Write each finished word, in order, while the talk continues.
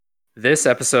This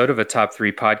episode of a Top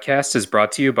 3 podcast is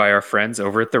brought to you by our friends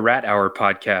over at the Rat Hour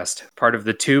podcast, part of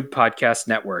the Tube Podcast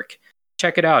Network.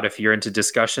 Check it out if you're into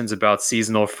discussions about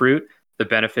seasonal fruit, the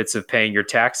benefits of paying your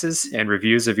taxes, and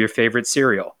reviews of your favorite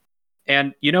cereal.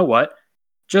 And you know what?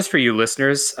 Just for you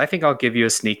listeners, I think I'll give you a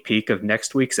sneak peek of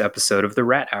next week's episode of the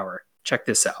Rat Hour. Check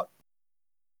this out.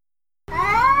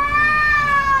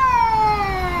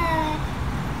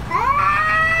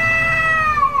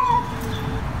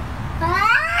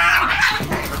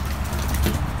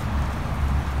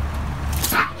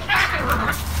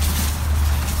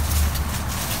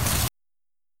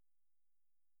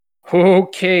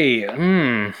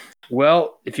 Okay.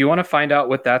 Well, if you want to find out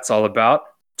what that's all about,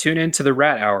 tune in to the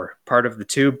Rat Hour, part of the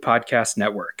Tube Podcast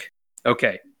Network.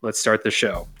 Okay, let's start the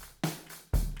show.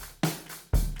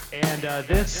 And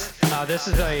this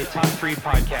is a top 3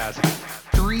 podcast.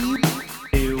 3,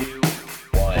 2,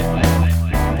 1.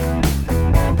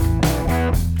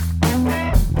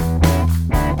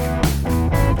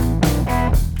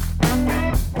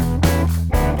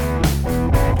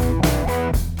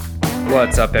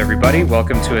 What's up, everybody?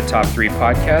 Welcome to a Top 3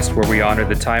 podcast where we honor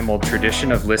the time-old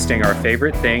tradition of listing our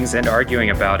favorite things and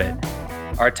arguing about it.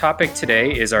 Our topic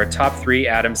today is our top 3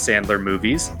 Adam Sandler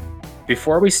movies.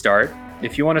 Before we start,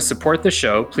 if you want to support the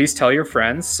show, please tell your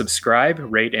friends, subscribe,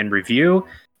 rate, and review,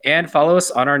 and follow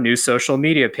us on our new social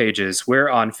media pages. We're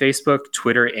on Facebook,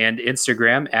 Twitter, and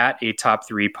Instagram at a Top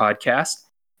 3 podcast,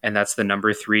 and that's the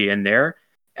number 3 in there,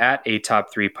 at a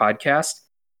Top 3 podcast.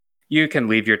 You can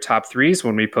leave your top 3s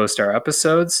when we post our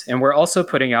episodes, and we're also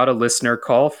putting out a listener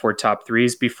call for top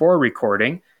 3s before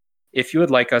recording. If you would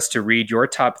like us to read your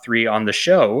top 3 on the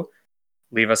show,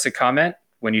 leave us a comment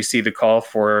when you see the call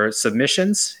for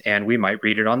submissions, and we might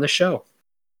read it on the show.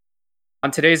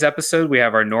 On today's episode, we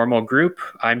have our normal group.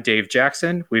 I'm Dave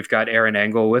Jackson. We've got Aaron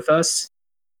Engel with us.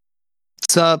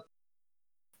 What's up?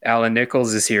 Alan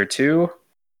Nichols is here too.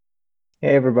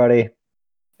 Hey, everybody.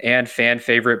 And fan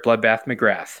favorite Bloodbath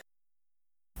McGrath.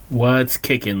 What's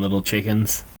kicking, little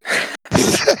chickens?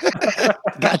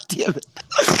 God damn it.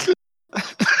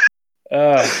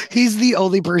 He's the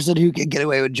only person who can get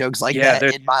away with jokes like that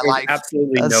in my life.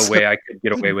 Absolutely no way I could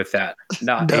get away with that.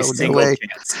 Not a single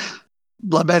chance.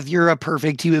 Bloodbath, you're a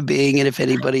perfect human being, and if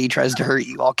anybody tries to hurt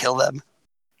you, I'll kill them.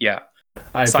 Yeah.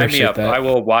 I Sign me up. that. I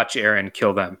will watch Aaron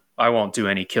kill them. I won't do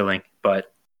any killing,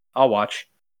 but I'll watch.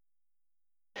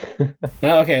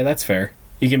 Okay, that's fair.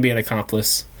 You can be an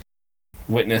accomplice.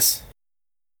 Witness.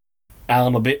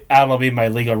 Alan will be my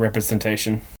legal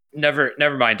representation. Never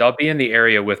mind. I'll be in the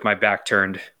area with my back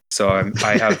turned. So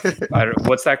I have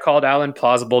what's that called, Alan?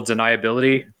 Plausible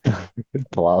deniability?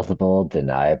 Plausible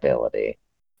deniability.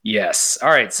 Yes.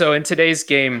 All right. So in today's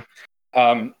game,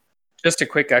 just a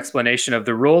quick explanation of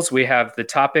the rules. We have the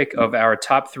topic of our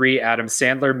top 3 Adam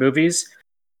Sandler movies,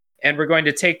 and we're going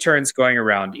to take turns going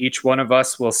around. Each one of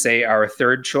us will say our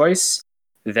third choice.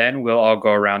 Then we'll all go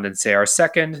around and say our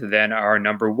second, then our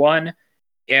number 1,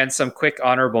 and some quick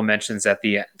honorable mentions at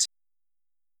the end.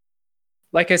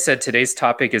 Like I said, today's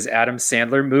topic is Adam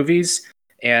Sandler movies,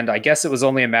 and I guess it was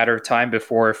only a matter of time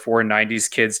before 4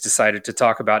 90s kids decided to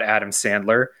talk about Adam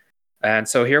Sandler. And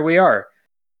so here we are.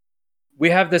 We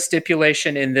have the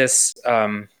stipulation in this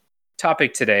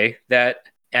topic today that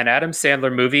an Adam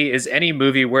Sandler movie is any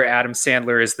movie where Adam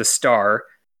Sandler is the star.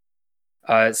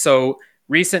 So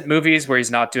recent movies where he's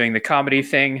not doing the comedy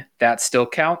thing, that still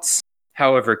counts.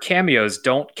 However, cameos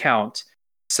don't count.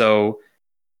 So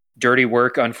Dirty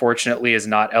Work, unfortunately, is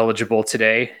not eligible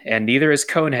today, and neither is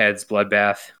Conehead's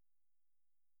Bloodbath.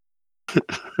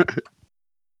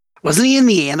 Wasn't he in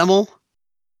The Animal?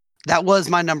 That was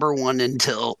my number 1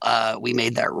 until we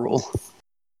made that rule.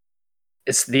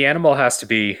 It's The Animal has to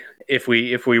be, if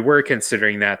we were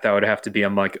considering that would have to be a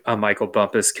Michael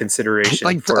Bumpus consideration.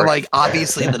 like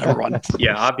obviously the number 1.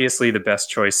 Yeah, obviously the best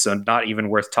choice, so not even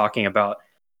worth talking about.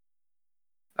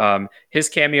 His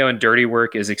cameo in Dirty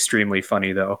Work is extremely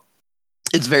funny, though.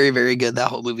 It's very, very good. That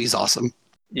whole movie's awesome.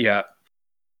 Yeah.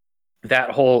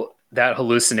 That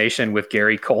hallucination with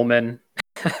Gary Coleman.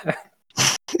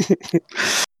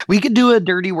 We could do a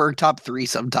Dirty Work top 3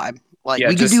 sometime.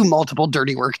 We could do multiple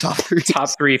Dirty Work top 3. Top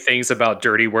 3 things about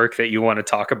Dirty Work that you want to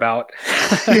talk about.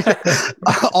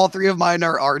 All 3 of mine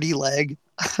are Artie Leg.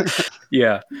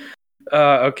 Yeah.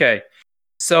 Okay.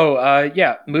 So,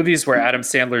 movies where Adam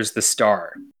Sandler's the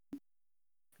star.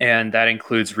 And that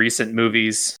includes recent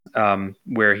movies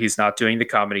where he's not doing the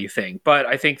comedy thing. But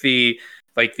I think the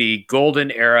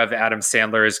golden era of Adam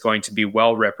Sandler is going to be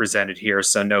well represented here,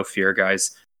 so no fear,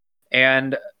 guys.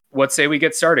 And what say we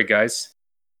get started, guys?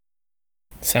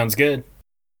 Sounds good.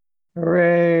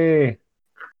 Hooray!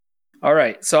 All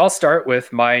right, so I'll start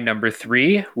with my number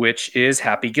 3, which is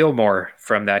Happy Gilmore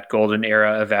from that golden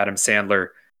era of Adam Sandler.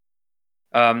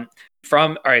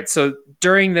 So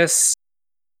during this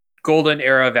golden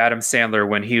era of Adam Sandler,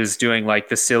 when he was doing like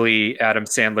the silly Adam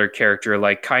Sandler character,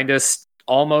 like kind of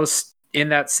almost in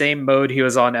that same mode he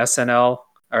was on SNL,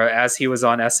 or as he was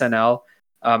on SNL,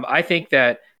 I think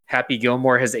that Happy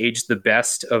Gilmore has aged the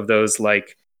best of those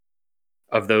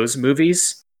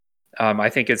movies. I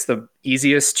think it's the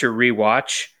easiest to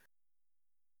rewatch.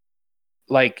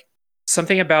 Like,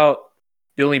 something about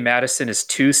Billy Madison is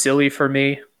too silly for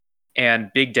me, and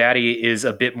Big Daddy is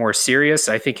a bit more serious.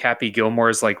 I think Happy Gilmore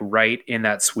is like right in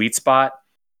that sweet spot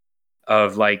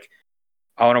of like,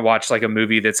 I want to watch like a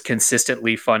movie that's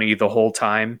consistently funny the whole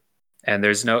time. And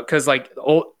there's no, because like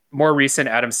more recent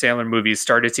Adam Sandler movies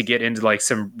started to get into like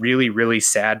some really, really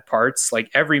sad parts.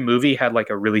 Like every movie had like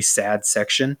a really sad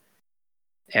section.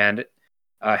 And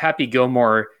Happy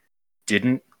Gilmore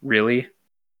didn't really,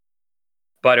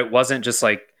 but it wasn't just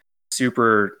like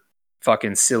super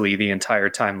fucking silly the entire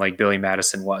time like Billy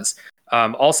Madison was.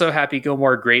 Also, Happy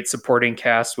Gilmore, great supporting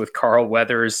cast with Carl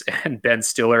Weathers and Ben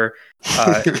Stiller.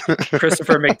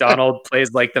 Christopher McDonald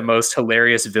plays like the most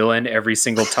hilarious villain every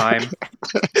single time.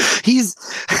 He's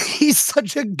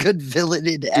such a good villain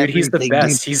in everything. Dude, he's the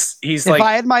best. Dude. He's if like,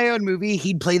 I had my own movie,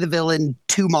 he'd play the villain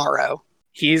tomorrow.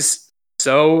 He's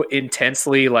so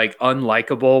intensely like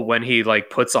unlikable when he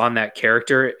like puts on that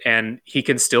character, and he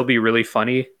can still be really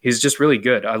funny. He's just really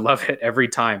good. I love it every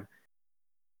time.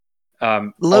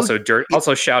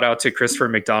 Also shout out to Christopher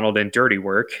McDonald in Dirty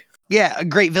Work. Yeah, a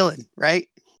great villain, right?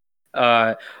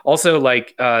 Also,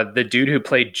 like the dude who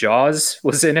played Jaws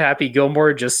was in Happy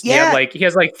Gilmore. He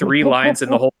has like 3 lines in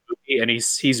the whole movie, and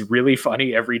he's really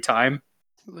funny every time.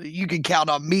 You can count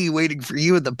on me waiting for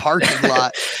you in the parking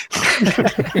lot.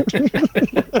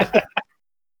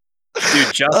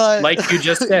 Dude, just like you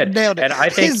just said. Nailed it. And I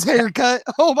think his haircut.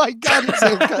 Oh my god, his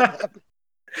haircut.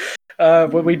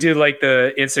 When we do like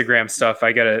the Instagram stuff,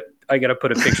 I gotta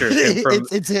put a picture of him from.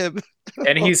 It's him,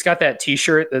 and he's got that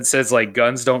T-shirt that says like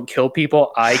 "Guns don't kill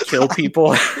people, I kill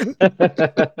people."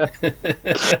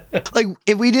 Like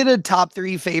if we did a top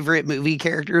 3 favorite movie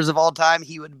characters of all time,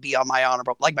 he would be on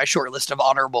my short list of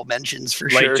honorable mentions for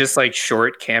sure. Like just like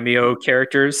short cameo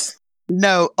characters.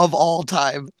 No, of all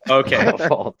time. Okay,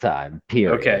 of all time.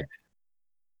 Period. Okay.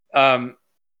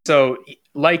 So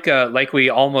like we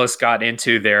almost got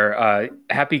into there,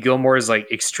 Happy Gilmore is like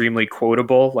extremely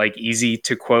quotable, like easy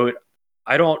to quote.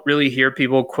 I don't really hear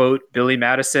people quote Billy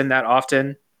Madison that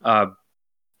often.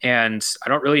 And I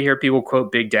don't really hear people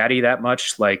quote Big Daddy that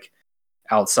much, like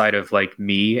outside of like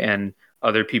me and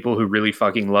other people who really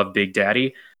fucking love Big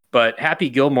Daddy. But Happy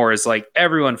Gilmore is like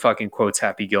everyone fucking quotes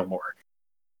Happy Gilmore.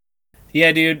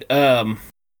 Yeah, dude.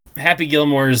 Happy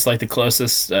Gilmore is like the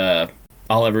closest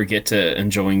I'll ever get to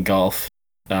enjoying golf.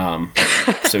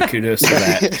 So kudos to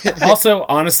that. Also,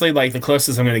 honestly, like the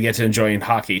closest I'm going to get to enjoying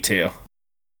hockey too.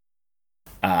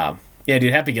 Yeah,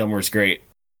 dude, Happy Gilmore is great.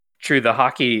 True, the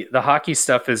hockey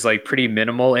stuff is like pretty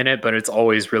minimal in it, but it's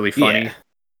always really funny.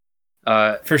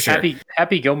 Yeah. For sure.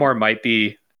 Happy Gilmore might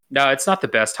be. No, it's not the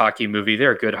best hockey movie.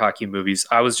 There are good hockey movies.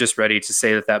 I was just ready to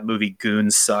say that movie Goon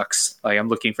sucks. Like I'm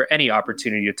looking for any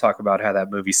opportunity to talk about how that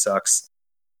movie sucks.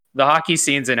 The hockey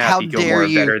scenes in Happy Gilmore are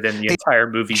better than the entire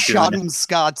movie Goon. Sean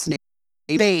Scott's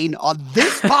name on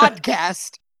this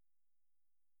podcast.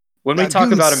 When we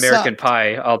talk about American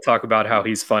Pie, I'll talk about how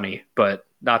he's funny, but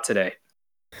not today.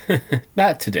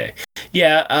 Not today.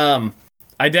 Yeah,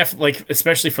 I definitely like,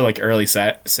 especially for like early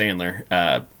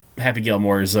Sandler. Happy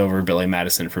Gilmore is over Billy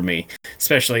Madison for me,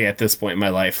 especially at this point in my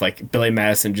life. Like Billy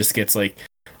Madison just gets like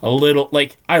a little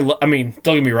like I mean,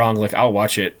 don't get me wrong. Like I'll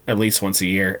watch it at least once a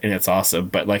year, and it's awesome.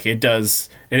 But like it is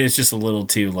just a little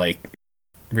too like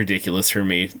ridiculous for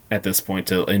me at this point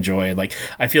to enjoy. Like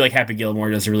I feel like Happy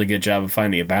Gilmore does a really good job of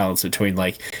finding a balance between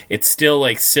like it's still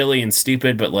like silly and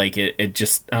stupid, but like it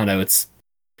just I don't know. It's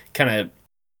kind of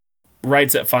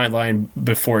rides that fine line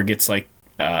before it gets like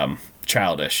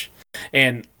childish.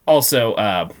 And also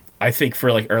I think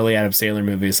for like early Adam Sandler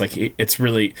movies, like it's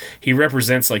really, he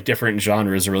represents like different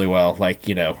genres really well. Like,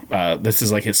 you know, this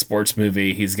is like his sports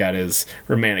movie. He's got his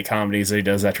romantic comedies that he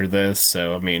does after this.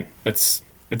 So, I mean, it's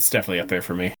definitely up there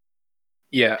for me.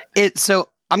 Yeah. So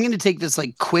I'm going to take this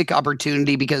like quick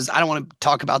opportunity because I don't want to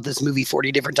talk about this movie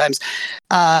 40 different times.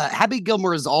 Happy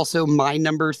Gilmore is also my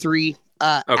number 3.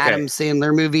 Adam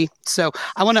Sandler movie. So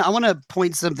I want to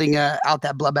point something out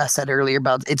that Bloodbath said earlier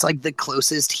about it's like the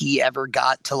closest he ever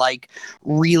got to like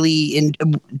really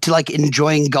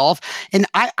enjoying golf. And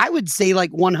I would say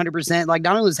like 100%, like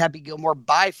not only is Happy Gilmore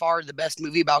by far the best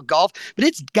movie about golf, but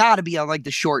it's got to be on like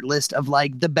the short list of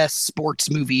like the best sports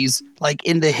movies like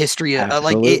in the history of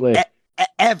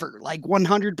ever, like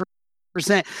 100%.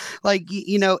 Like,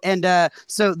 and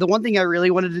so the one thing I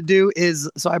really wanted to do is,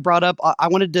 so I brought up, I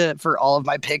wanted to, for all of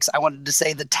my picks, I wanted to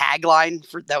say the tagline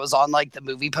that was on like the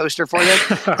movie poster for them.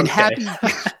 And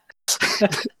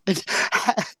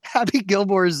Happy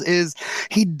Gilmore's is,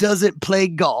 he doesn't play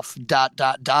golf, ...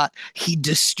 he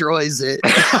destroys it.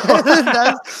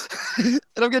 And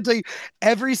I'm going to tell you,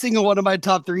 every single one of my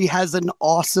top 3 has an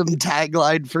awesome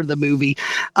tagline for the movie.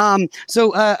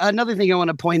 So another thing I want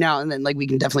to point out, and then like we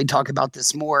can definitely talk about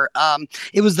this more.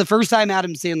 It was the first time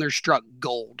Adam Sandler struck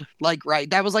gold. Like, right.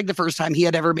 That was like the first time he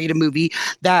had ever made a movie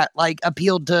that like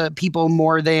appealed to people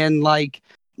more than like,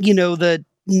 the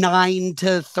 9 to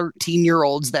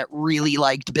 13-year-olds that really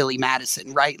liked Billy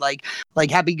Madison, right? Like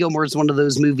Happy Gilmore is one of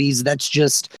those movies that's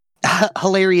just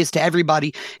hilarious to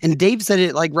everybody. And Dave said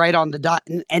it like right on the dot.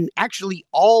 And actually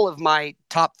all of my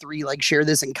top 3 like share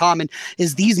this in common,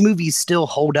 is these movies still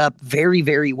hold up very,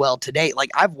 very well today.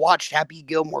 Like I've watched Happy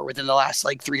Gilmore within the last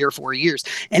like 3 or 4 years,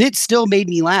 and it still made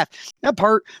me laugh. That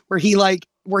part where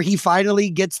he finally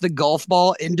gets the golf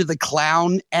ball into the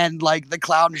clown and like the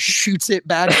clown shoots it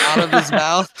back out of his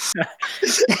mouth.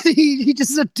 And he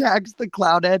just attacks the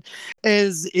clown head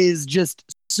is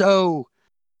just so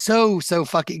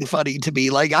fucking funny to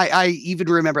me. Like I even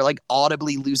remember like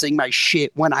audibly losing my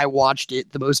shit when I watched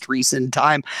it the most recent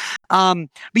time. But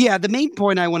yeah, the main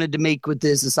point I wanted to make with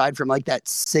this, aside from like that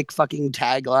sick fucking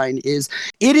tagline, is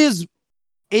it is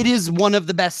one of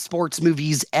the best sports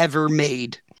movies ever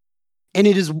made. And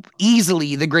it is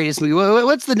easily the greatest movie.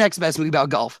 What's the next best movie about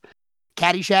golf?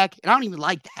 Caddyshack? And I don't even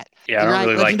like that. Yeah, I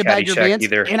don't really like Caddyshack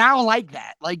either. And I don't like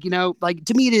that. Like, like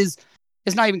to me it's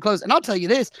not even close. And I'll tell you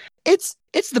this, it's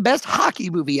the best hockey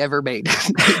movie ever made.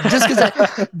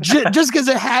 just because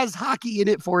it has hockey in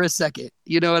it for a second.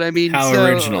 You know what I mean? How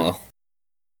original.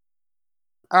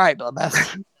 All right,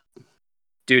 Bloodbath.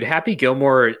 Dude, Happy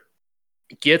Gilmore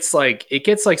gets like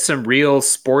some real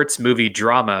sports movie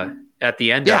drama at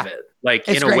the end of it. Like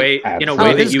in a way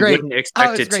that you wouldn't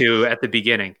expect it to at the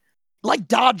beginning. Like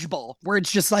Dodgeball, where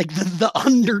it's just like the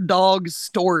underdog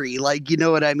story. Like, you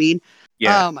know what I mean?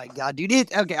 Yeah. Oh my God, dude.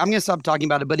 Okay, I'm gonna stop talking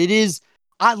about it, but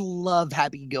I love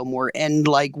Happy Gilmore. And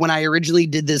like when I originally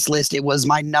did this list, it was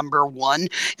my number 1.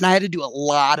 And I had to do a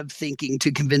lot of thinking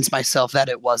to convince myself that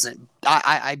it wasn't.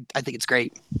 I think it's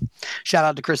great. Shout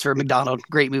out to Christopher McDonald.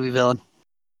 Great movie villain.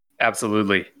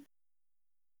 Absolutely.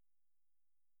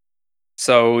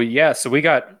 So we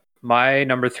got my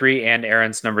number 3 and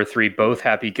Aaron's number 3, both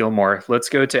Happy Gilmore. Let's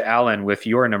go to Alan with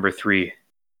your number 3.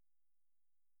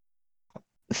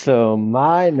 So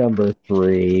my number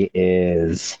 3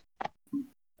 is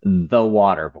The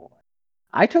Waterboy.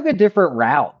 I took a different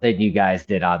route than you guys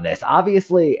did on this.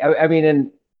 Obviously, I mean,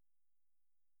 and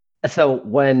so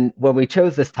when we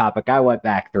chose this topic, I went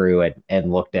back through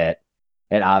and looked at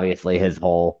obviously his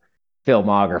whole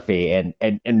filmography,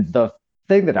 and the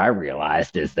thing that I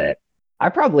realized is that I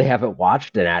probably haven't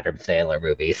watched an Adam Sandler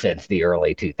movie since the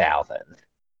early 2000s.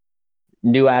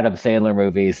 New Adam Sandler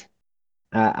movies,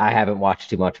 I haven't watched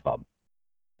too much of them.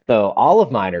 So all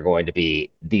of mine are going to be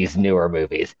these newer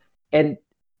movies. And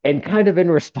kind of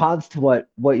in response to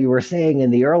what you were saying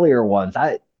in the earlier ones,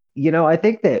 I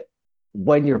think that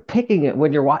when you're picking it,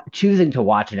 when you're choosing to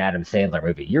watch an Adam Sandler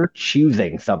movie, you're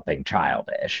choosing something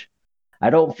childish.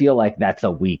 I don't feel like that's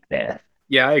a weakness.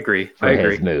 Yeah, I agree. For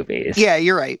his movies. Yeah,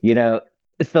 you're right.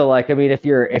 So like, I mean, if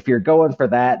you're going for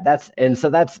that, that's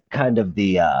kind of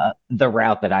the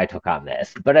route that I took on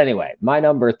this. But anyway, my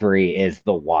number 3 is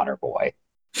The Waterboy.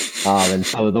 And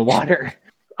so the water.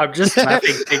 I'm just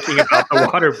laughing thinking about The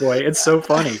Waterboy. It's so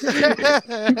funny.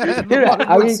 Dude,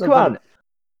 I mean, come on.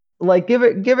 Like,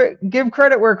 give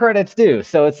credit where credit's due.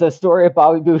 So it's the story of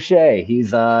Bobby Boucher.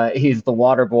 He's the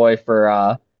water boy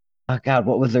for oh God,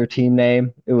 what was their team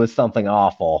name? It was something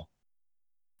awful.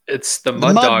 It's the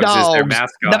Mud Dogs is their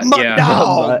mascot. The Mud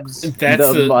Dogs. That's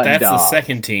the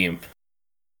second team.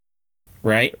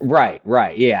 Right?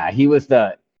 Right. Yeah. He was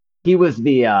the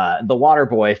water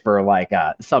boy for like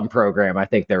some program. I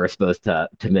think they were supposed to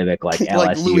mimic like LSU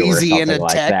like Louisiana or something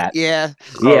Tech. like that. Yeah.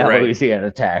 Yeah, right.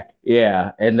 Louisiana Tech.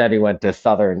 Yeah. And then he went to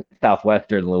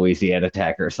Southwestern Louisiana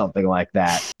Tech or something like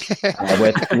that.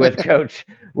 with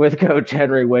Coach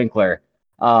Henry Winkler.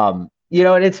 And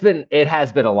it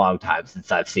has been a long time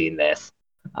since I've seen this.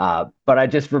 But I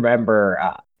just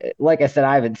remember like I said,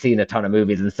 I haven't seen a ton of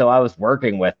movies, and so I was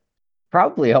working with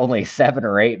probably only 7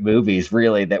 or 8 movies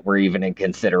really that were even in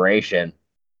consideration,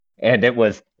 and it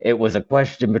was a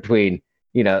question between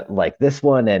like this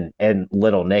one and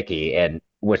Little Nicky, and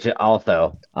which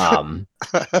also Okay.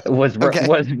 was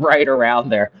right around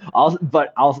there.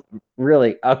 Also,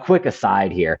 really a quick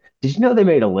aside here. Did you know they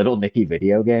made a Little Nicky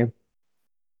video game?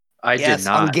 I did Yes,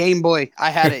 on not. Game Boy.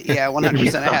 I had it. Yeah,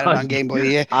 100%. I had it on Game Boy.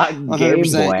 Yeah, On Game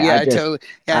 100%. Boy. Yeah,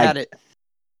 I had it.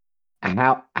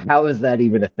 How is that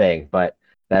even a thing? But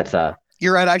that's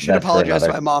You're right. I should that's for apologize to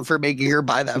another. my mom for making her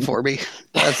buy that for me.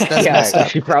 That's messed Yeah, up.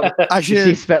 she probably I she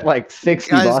should. spent like 60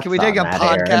 Guys, bucks can we take on a that,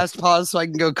 Aaron. podcast pause so I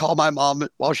can go call my mom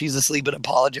while she's asleep and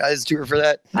apologize to her for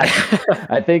that?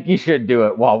 I think you should do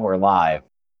it while we're live.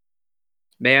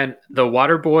 Man, the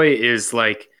Waterboy is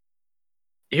like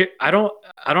I don't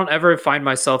ever find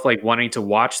myself like wanting to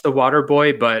watch the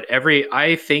Waterboy, but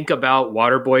I think about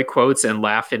Waterboy quotes and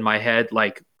laugh in my head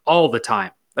like all the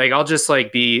time. Like I'll just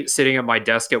like be sitting at my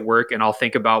desk at work and I'll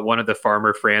think about one of the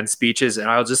Farmer Fran speeches and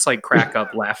I'll just like crack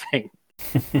up laughing.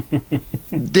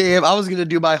 Damn, I was gonna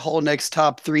do my whole next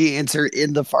top 3 answer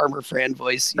in the Farmer Fran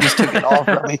voice. You just took it all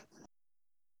from me.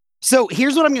 So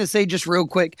here's what I'm gonna say just real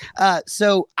quick.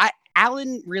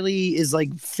 Alan really is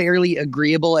like fairly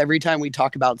agreeable every time we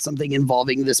talk about something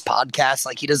involving this podcast.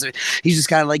 Like he's just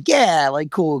kind of like, yeah, like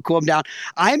cool, I'm down.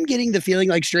 I'm getting the feeling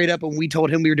like straight up when we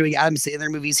told him we were doing Adam Sandler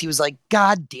movies, he was like,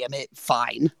 God damn it,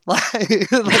 fine.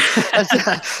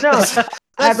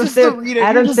 Adam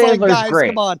Sandler's Sandler's great.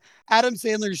 Come on. Adam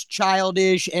Sandler's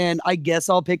childish, and I guess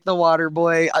I'll pick the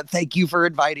Waterboy. Thank you for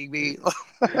inviting me.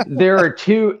 There are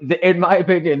two, in my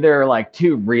opinion, there are like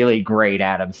 2 really great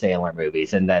Adam Sandler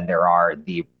movies, and then there are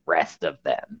the rest of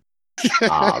them.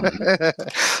 The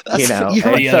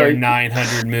other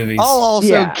 900 movies. I'll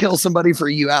also kill somebody for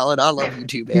you, Alan. I love you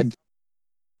too, man.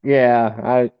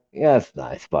 Yeah, that's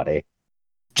nice, buddy.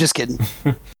 Just kidding.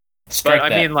 But I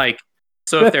mean, like,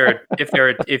 so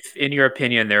if in your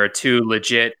opinion there are 2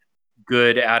 legit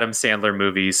good Adam Sandler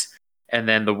movies, and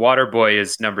then The Waterboy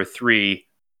is number 3,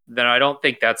 then I don't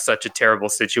think that's such a terrible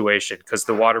situation because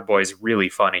The Waterboy is really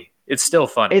funny. It's still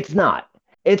funny. It's not.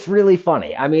 It's really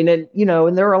funny. I mean, and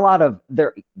there are a lot of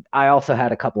there. I also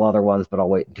had a couple other ones, but I'll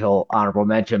wait until honorable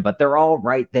mention. But they're all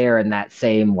right there in that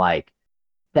same like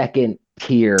second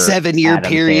tier 7-year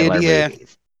Adam period. Sandler Yeah.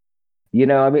 movies.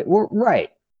 I mean, we're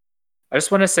right. I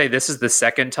just want to say this is the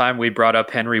second time we brought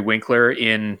up Henry Winkler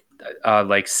in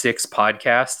like 6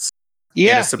 podcasts.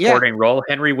 Yeah, in a supporting role.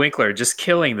 Henry Winkler just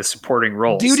killing the supporting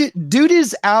roles. Dude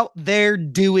is out there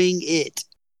doing it.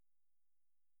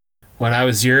 When I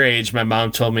was your age, my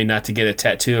mom told me not to get a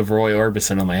tattoo of Roy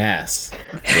Orbison on my ass.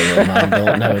 Little mom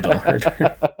don't hurt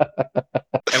her.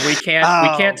 And we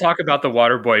can't talk about the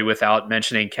Waterboy without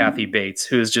mentioning Kathy Bates,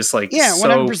 who's just like so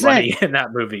 100%. funny in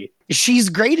that movie. She's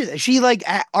great at it. She like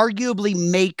arguably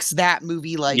makes that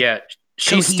movie like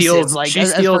she cohesive, steals like, she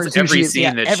as far steals as who every she is.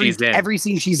 scene that she's in. Every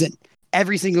scene she's in.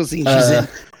 Every single scene she's in.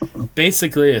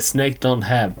 Basically, a snake don't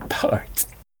have parts.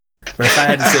 But if I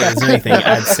had to say it was anything,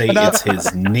 I'd say it's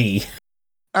his knee.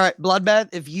 All right, Bloodbath,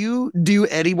 if you do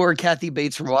any more Kathy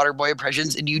Bates from Waterboy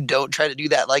impressions and you don't try to do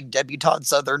that like debutante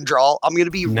Southern drawl, I'm going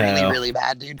to be really, really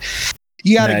mad, dude.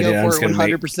 You got to go for it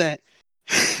 100%.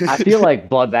 I feel like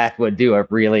Bloodbath would do a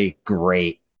really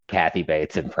great Kathy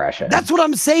Bates impression. That's what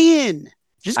I'm saying.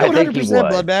 Just go 100%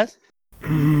 Bloodbath.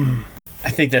 I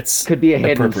think that's could be a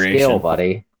hidden skill,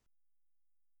 buddy.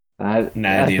 Nah,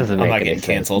 dude, I'm not getting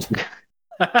canceled.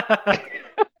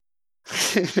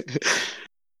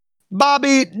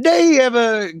 Bobby, did you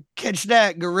ever catch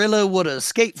that gorilla would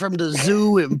escape from the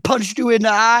zoo and punched you in the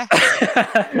eye?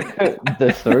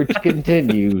 The search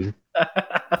continues.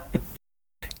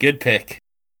 Good pick.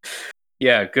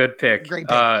 Yeah, good pick. Great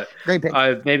pick. Great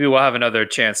pick. Maybe we'll have another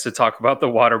chance to talk about the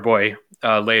Waterboy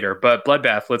later. But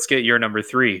Bloodbath, let's get your number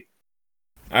 3.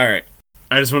 All right.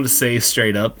 I just want to say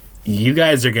straight up, you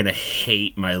guys are going to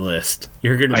hate my list.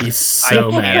 You're going to be so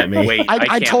mad at me. Wait,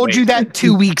 I told you that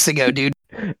 2 weeks ago, dude.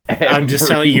 I'm just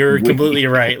telling you, you're completely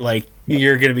right. Like,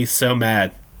 you're going to be so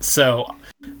mad. So,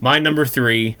 my number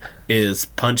 3 is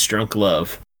Punch Drunk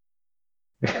Love.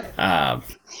 Go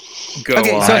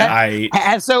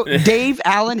on. So, Dave,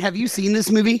 Allen, have you seen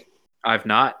this movie? I've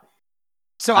not.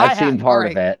 So I've seen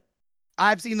part of it.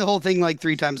 I've seen the whole thing like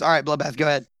 3 times. All right, Bloodbath, go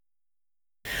ahead.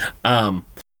 I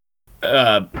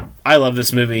love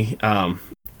this movie. I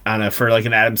don't know, for like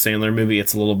an Adam Sandler movie,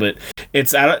 it's a little bit.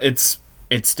 It's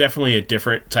definitely a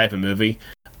different type of movie.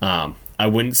 I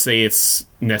wouldn't say it's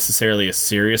necessarily a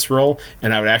serious role,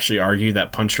 and I would actually argue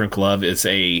that Punch Drunk Love is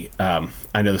I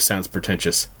know this sounds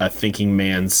pretentious, a thinking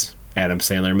man's Adam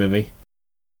Sandler movie.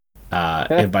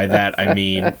 And by that I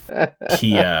mean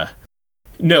he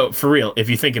no, for real. If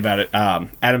you think about it,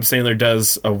 Adam Sandler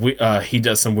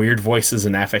does some weird voices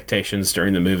and affectations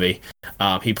during the movie.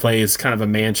 He plays kind of a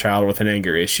man child with an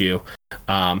anger issue.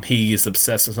 He's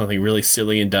obsessed with something really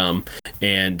silly and dumb,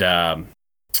 and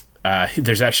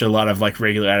there's actually a lot of like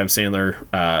regular Adam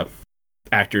Sandler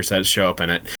actors that show up in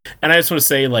it. And I just want to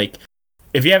say, like,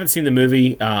 if you haven't seen the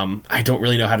movie, I don't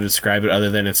really know how to describe it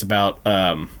other than it's about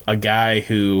a guy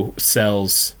who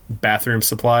sells bathroom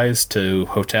supplies to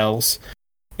hotels,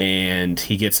 and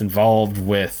he gets involved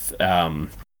with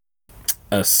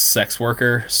a sex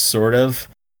worker, sort of,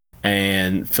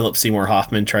 and Philip Seymour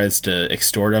Hoffman tries to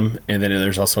extort him, and then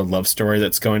there's also a love story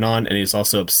that's going on, and he's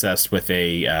also obsessed with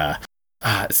a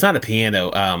it's not a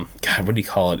piano, God, what do you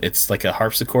call it? It's like a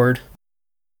harpsichord.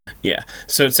 Yeah,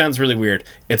 so it sounds really weird.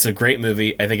 It's a great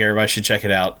movie. I think everybody should check it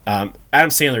out.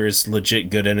 Adam Sandler is legit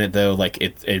good in it, though. Like,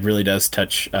 it really does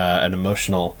touch an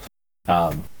emotional...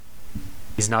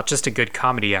 He's not just a good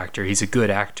comedy actor, he's a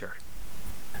good actor.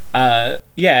 Yeah,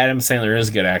 Adam Sandler is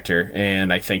a good actor,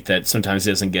 and I think that sometimes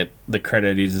he doesn't get the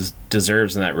credit he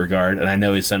deserves in that regard, and I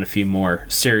know he's done a few more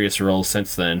serious roles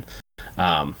since then.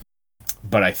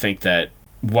 But I think that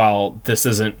while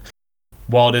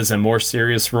it is a more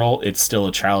serious role, it's still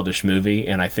a childish movie,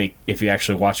 and I think if you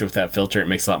actually watch it with that filter, it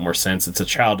makes a lot more sense. It's a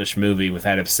childish movie with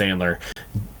Adam Sandler,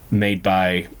 made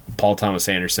by Paul Thomas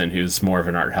Anderson, who's more of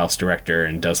an art house director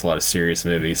and does a lot of serious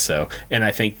movies. So, and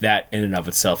I think that in and of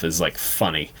itself is like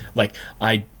funny. Like,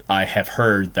 I have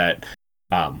heard that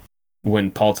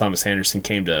when Paul Thomas Anderson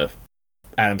came to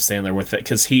Adam Sandler with it,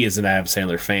 because he is an Adam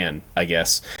Sandler fan, I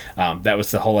guess, that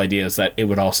was the whole idea, is that it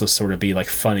would also sort of be like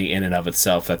funny in and of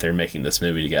itself that they're making this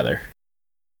movie together.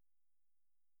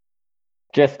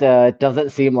 Just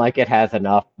doesn't seem like it has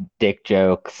enough dick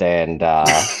jokes and I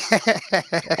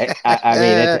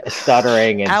mean, it's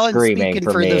stuttering and Alan's screaming speaking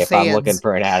for for me the if I'm fans. looking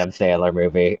for an Adam Sandler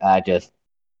movie. I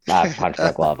punch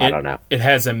my glove. I don't know. It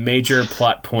has a major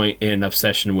plot point in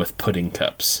obsession with pudding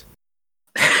cups.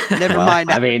 Never Well,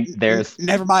 mind. I mean, there's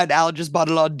Never mind. Alan just bought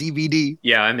it on DVD.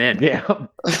 Yeah, I'm in. yeah,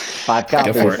 5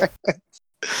 copies. Go for it.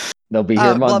 They'll be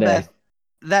here Monday. Bloodbath.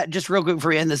 That, just real quick before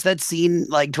we end this, that scene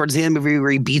like towards the end of the movie where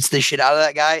he beats the shit out of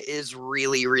that guy is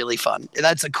really, really fun.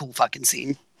 That's a cool fucking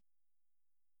scene.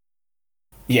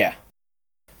 Yeah.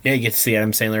 Yeah, you get to see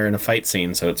Adam Sandler in a fight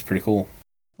scene, so it's pretty cool.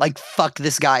 Like, fuck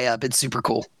this guy up. It's super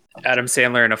cool. Adam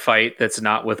Sandler in a fight that's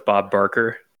not with Bob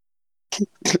Barker.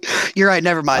 You're right.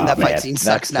 Never mind. Oh, That man, fight scene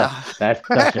sucks now. That's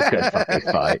such a good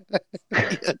fucking fight.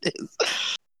 It is.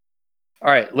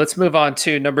 All right, let's move on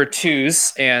to number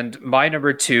 2s, and my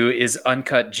number 2 is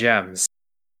Uncut Gems.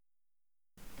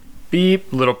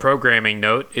 Beep, little programming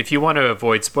note. If you want to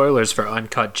avoid spoilers for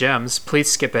Uncut Gems,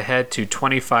 please skip ahead to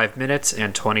 25 minutes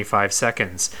and 25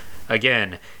 seconds.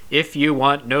 Again, if you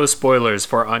want no spoilers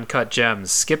for Uncut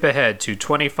Gems, skip ahead to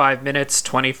 25 minutes,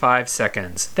 25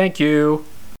 seconds. Thank you.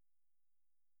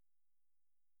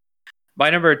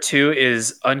 My number 2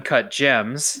 is Uncut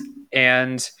Gems,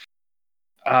 and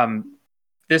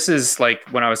this is like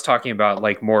when I was talking about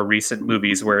like more recent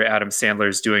movies where Adam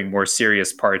Sandler's doing more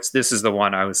serious parts. This is the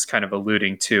one I was kind of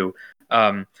alluding to.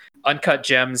 Uncut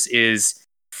Gems is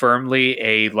firmly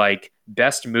a like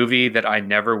best movie that I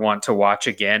never want to watch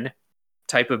again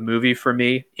type of movie for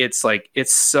me. It's like,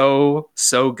 it's so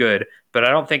good, but I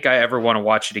don't think I ever want to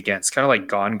watch it again. It's kind of like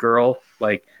Gone Girl.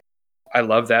 Like, I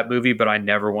love that movie, but I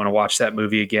never want to watch that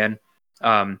movie again.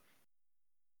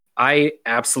 I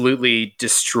absolutely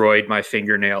destroyed my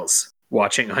fingernails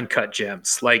watching Uncut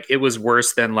Gems. Like, it was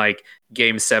worse than like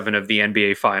Game 7 of the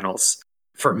NBA Finals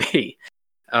for me.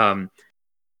 And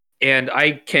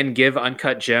I can give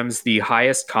Uncut Gems the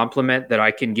highest compliment that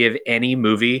I can give any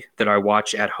movie that I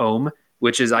watch at home,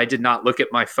 which is I did not look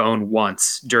at my phone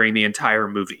once during the entire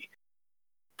movie.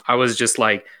 I was just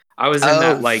like, I was in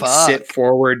that like sit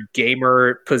forward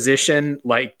gamer position,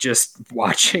 like just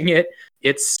watching it.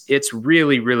 It's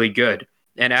really, really good.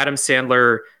 And Adam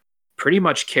Sandler pretty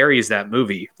much carries that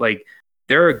movie. Like,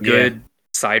 there are good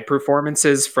side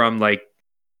performances from like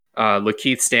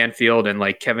Lakeith Stanfield and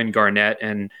like Kevin Garnett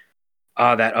and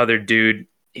that other dude.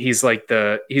 He's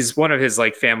one of his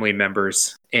like family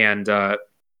members, and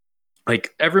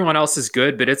like everyone else is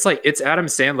good, but it's like it's Adam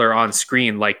Sandler on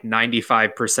screen like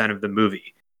 95% of the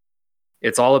movie.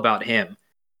 It's all about him.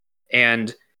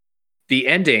 And the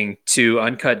ending to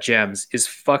Uncut Gems is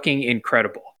fucking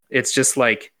incredible. It's just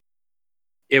like,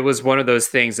 it was one of those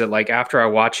things that like after I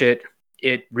watch it,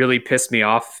 it really pissed me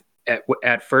off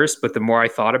at first, but the more I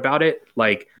thought about it,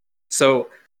 like, so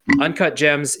Uncut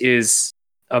Gems is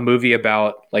a movie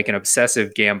about like an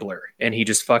obsessive gambler, and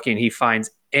he finds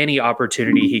any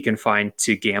opportunity he can find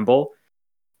to gamble.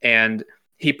 And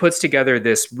he puts together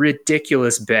this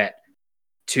ridiculous bet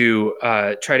to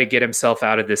try to get himself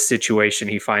out of this situation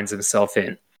he finds himself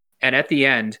in. And at the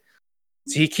end,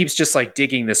 he keeps just like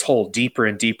digging this hole deeper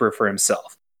and deeper for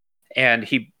himself. And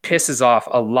he pisses off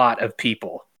a lot of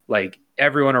people. Like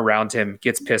everyone around him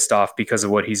gets pissed off because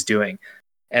of what he's doing.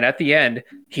 And at the end,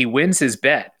 he wins his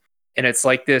bet. And it's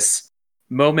like this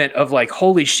moment of like,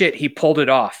 holy shit, he pulled it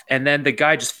off. And then the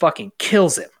guy just fucking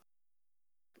kills him.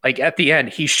 Like at the end,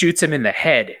 he shoots him in the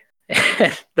head.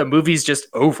 And the movie's just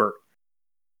over.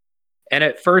 And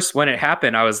at first, when it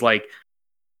happened, I was like,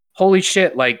 holy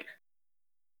shit, like,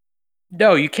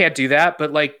 no, you can't do that.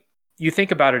 But like, you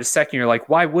think about it a second, you're like,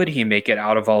 why would he make it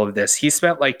out of all of this? He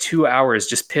spent like 2 hours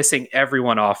just pissing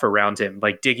everyone off around him,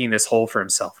 like digging this hole for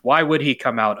himself. Why would he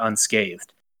come out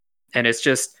unscathed? And it's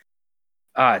just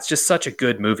such a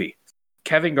good movie.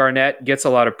 Kevin Garnett gets a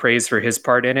lot of praise for his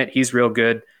part in it. He's real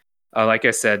good. Like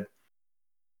I said,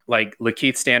 like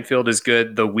Lakeith Stanfield is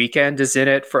good. The Weeknd is in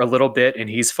it for a little bit and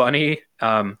he's funny.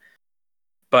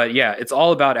 But yeah, it's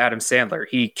all about Adam Sandler.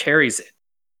 He carries it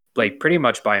like pretty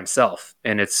much by himself.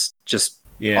 And it's just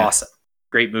awesome.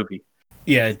 Great movie.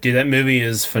 Yeah, dude, that movie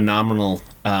is phenomenal.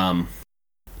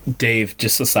 Dave,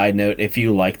 just a side note, if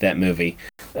you like that movie,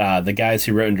 the guys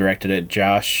who wrote and directed it,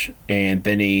 Josh and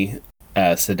Benny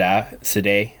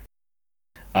Sadeh,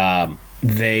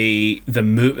 they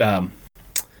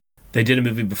did a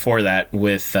movie before that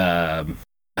with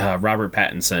Robert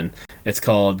Pattinson. It's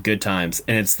called Good Times,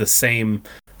 and it's the same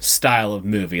style of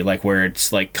movie, like where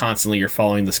it's like constantly you're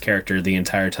following this character the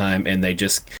entire time, and they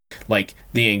just like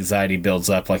the anxiety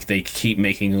builds up, like they keep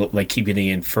getting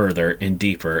in further and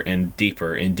deeper and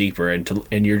deeper and deeper,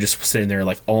 and you're just sitting there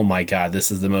like, oh my god, this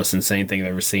is the most insane thing I've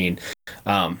ever seen.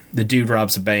 The dude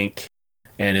robs a bank,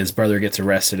 and his brother gets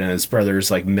arrested, and his brother's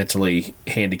like mentally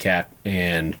handicapped,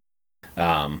 and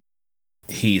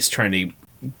he's trying to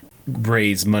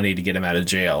raise money to get him out of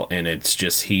jail, and it's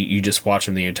just you just watch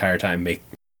him the entire time make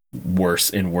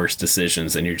worse and worse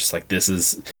decisions, and you're just like, this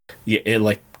is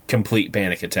like complete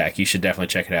panic attack. You should definitely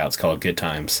check it out. It's called Good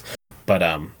Times. But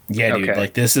dude,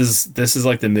 like this is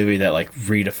like the movie that like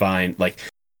redefined, like,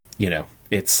 you know,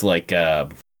 it's like John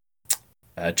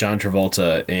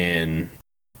Travolta in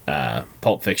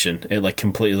Pulp Fiction. It like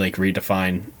completely like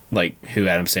redefined like who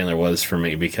Adam Sandler was for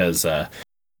me, because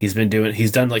he's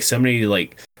done like so many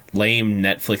like lame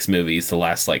Netflix movies the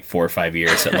last like 4 or 5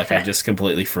 years that like I just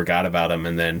completely forgot about him,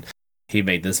 and then he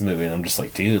made this movie and I'm just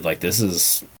like, dude, like this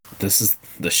is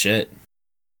the shit.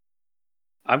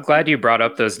 I'm glad you brought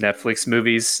up those Netflix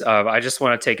movies. I just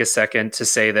want to take a second to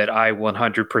say that I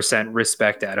 100%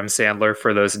 respect Adam Sandler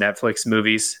for those Netflix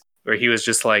movies where he was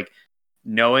just like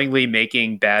knowingly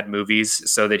making bad movies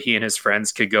so that he and his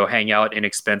friends could go hang out in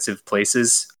expensive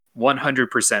places.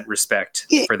 100% respect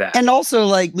for that. And also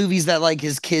like movies that like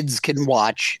his kids can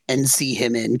watch and see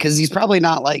him in, because he's probably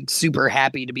not like super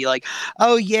happy to be like,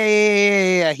 oh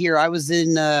yeah, here I was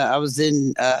in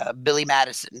Billy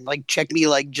Madison, like check me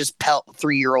like just pelt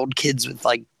 3-year-old kids with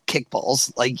like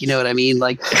kickballs, like, you know what I mean,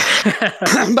 like.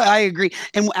 But I agree.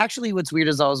 And actually what's weird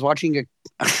is I was watching a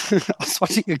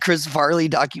Chris Farley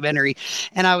documentary,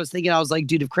 and I was thinking, I was like,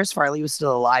 dude, if Chris Farley was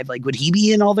still alive, like would he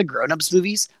be in all the Grown-Ups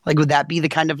movies? Like would that be the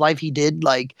kind of life he did?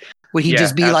 Like would he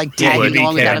just be like tagging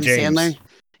along with Adam Sandler?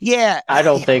 Yeah. I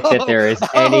don't think that there is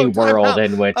any world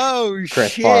in which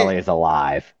Chris Farley is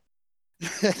alive.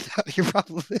 You're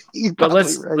probably but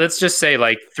right. let's just say,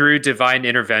 like, through divine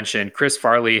intervention, Chris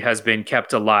Farley has been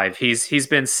kept alive. He's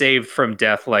been saved from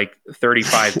death like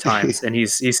 35 times, and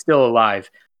he's still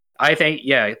alive. I think,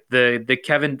 yeah, the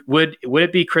Kevin would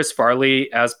it be Chris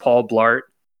Farley as Paul Blart?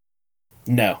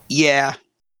 No. Yeah.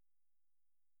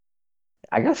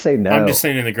 I gotta say no. I'm just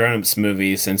saying in the Grown-Ups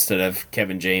movies, instead of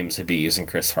Kevin James, it'd be using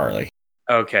Chris Farley.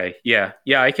 Okay, yeah,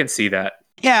 I can see that.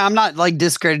 Yeah, I'm not like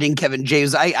discrediting Kevin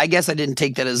James. I guess I didn't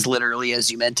take that as literally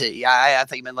as you meant it. Yeah, I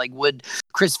think you meant like, would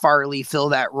Chris Farley fill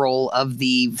that role of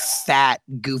the fat,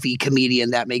 goofy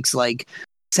comedian that makes like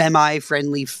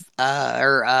semi-friendly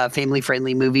or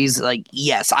family-friendly movies? Like,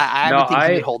 yes, I would think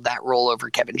he would hold that role over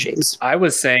Kevin James. I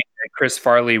was saying that Chris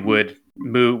Farley would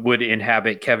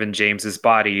inhabit Kevin James's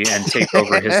body and take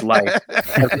over his life.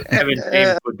 Kevin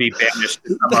James would be banished to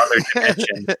some other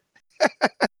dimension.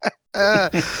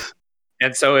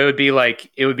 And so it would be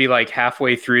like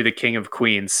halfway through The King of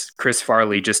Queens, Chris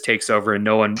Farley just takes over and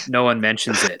no one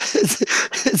mentions it.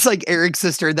 It's like Eric's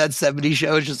sister in that 70s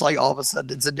show. It's just like all of a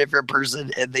sudden it's a different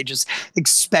person, and they just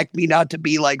expect me not to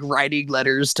be like writing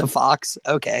letters to Fox.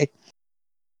 Okay.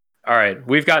 All right,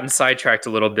 we've gotten sidetracked a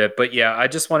little bit, but yeah, I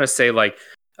just want to say, like,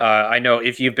 I know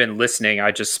if you've been listening, I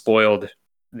just spoiled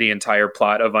the entire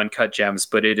plot of Uncut Gems,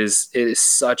 but it is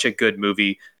such a good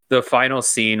movie. The final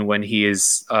scene when he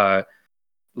is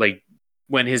like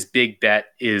when his big bet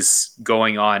is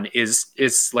going on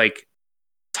is like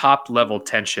top level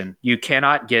tension. You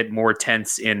cannot get more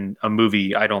tense in a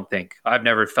movie, I don't think. I've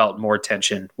never felt more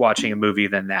tension watching a movie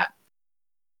than that.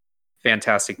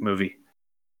 Fantastic movie.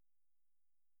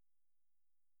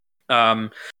 Why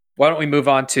don't we move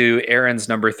on to Aaron's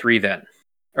number 3 then?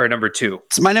 Or number 2.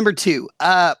 So my number 2.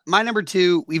 My number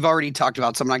 2, we've already talked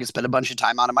about, so I'm not gonna spend a bunch of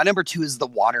time on it. My number 2 is The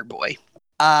Water Boy.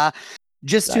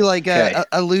 Just to like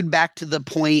allude back to the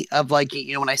point of like,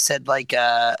 you know, when I said like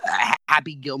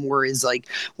Happy Gilmore is like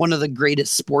one of the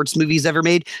greatest sports movies ever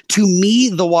made. To me,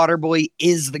 The Waterboy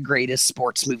is the greatest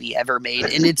sports movie ever made,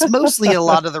 and it's mostly a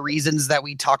lot of the reasons that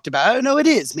we talked about. Oh no, it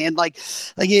is, man. Like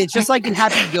it's just like in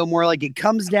Happy Gilmore, like it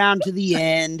comes down to the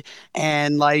end,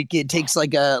 and like it takes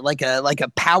like a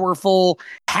powerful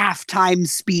halftime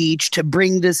speech to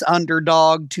bring this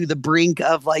underdog to the brink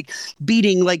of like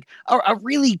beating like a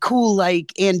really cool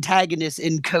like antagonist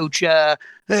in Coach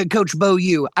Bo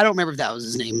Yu. I don't remember if that was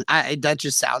his name. That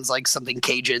just sounds like something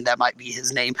Cajun. That might be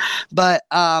his name. But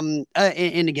and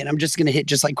again, I'm just gonna hit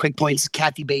just like quick points.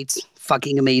 Kathy Bates,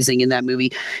 fucking amazing in that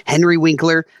movie. Henry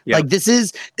Winkler, like this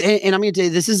is, and I'm gonna tell you,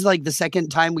 this is like the second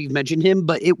time we've mentioned him,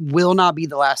 but it will not be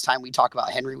the last time we talk about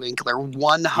Henry Winkler.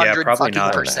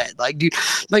 100% Like, dude,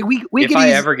 like we if I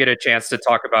ever get a chance to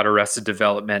talk about Arrested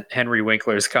Development, Henry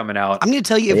Winkler's coming out. I'm gonna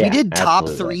tell you, if we did top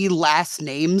 3 last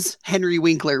names, Henry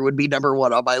Winkler would be number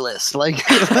 1 on my list. Like,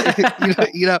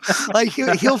 like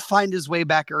he'll find his way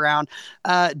back around.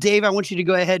 Dave, I want you to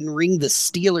go ahead and ring the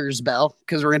Steelers bell,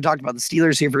 because we're gonna talk about the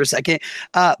Steelers here for a second.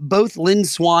 Both Lynn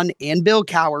Swann and Bill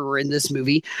Cowher were in this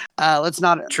movie. Let's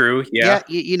not true. Yeah.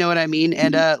 You know what I mean.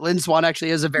 And Lynn Swann actually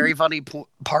has a very funny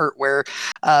part where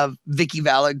Vicky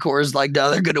Valancourt is like, no,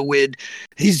 they're gonna win.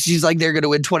 She's like, they're gonna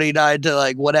win 29 to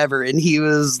like whatever, and he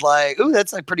was like, oh,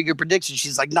 that's a pretty good prediction.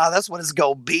 She's like, nah, that's what it's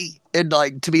gonna be. And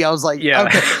like, to me, I was like, yeah.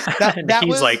 Okay. That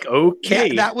he's was, like, okay.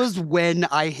 Yeah, that was when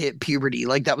I hit puberty.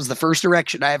 Like, that was the first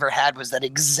erection I ever had, was that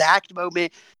exact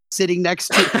moment, sitting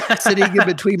in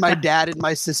between my dad and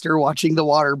my sister watching The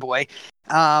Water Boy.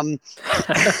 And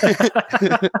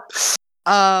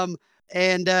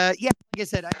yeah, like I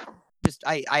said,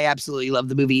 I absolutely love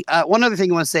the movie. One other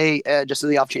thing I want to say, just on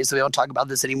the off chance that we don't talk about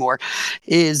this anymore,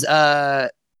 is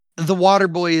The Water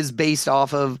Boy is based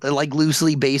off of, like,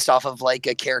 loosely based off of like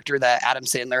a character that Adam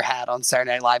Sandler had on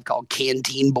Saturday Night Live called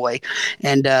Canteen Boy,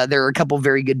 and there are a couple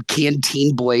very good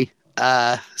Canteen Boy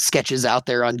sketches out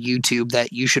there on YouTube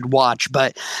that you should watch.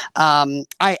 But I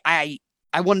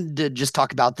wanted to just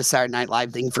talk about the Saturday Night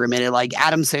Live thing for a minute. Like,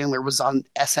 Adam Sandler was on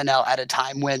SNL at a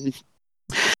time when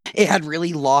it had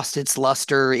really lost its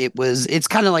luster. It's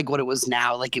kind of like what it was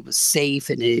now. Like, it was safe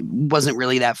and it wasn't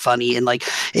really that funny. And like,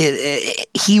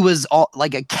 he was all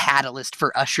like a catalyst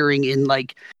for ushering in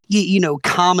like,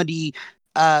 comedy,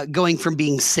 going from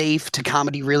being safe to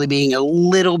comedy really being a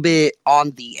little bit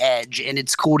on the edge. And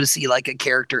it's cool to see like a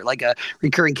character, like a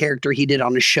recurring character he did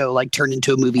on a show, like turn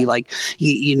into a movie, like,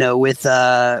 with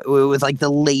like The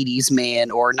Ladies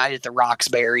Man or Night at the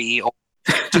Roxbury or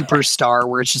Superstar,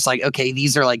 where it's just like, okay,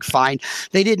 these are like fine.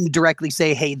 They didn't directly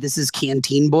say, hey, this is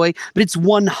Canteen Boy, but it's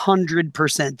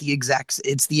 100%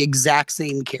 the exact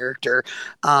same character.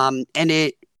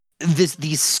 And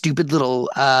these stupid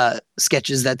little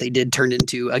sketches that they did turned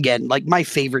into, again, like my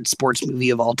favorite sports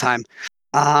movie of all time.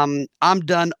 I'm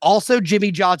done. Also, Jimmy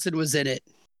Johnson was in it.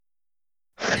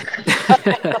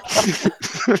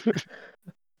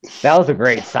 That was a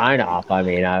great sign off. I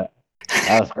mean, that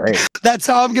was great. That's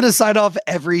how I'm gonna sign off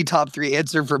every top 3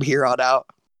 answer from here on out.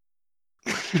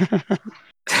 But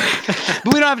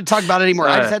we don't have to talk about it anymore.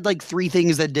 I just had like 3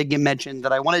 things that did get mentioned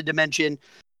that I wanted to mention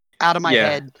out of my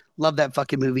head. Love that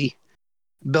fucking movie.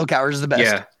 Bill Cowher is the best.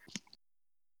 Yeah.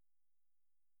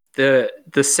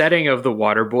 The setting of The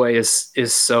Water Boy is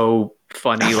so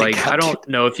funny. Like, God, I don't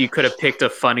know if you could have picked a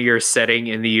funnier setting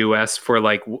in the US for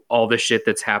like all the shit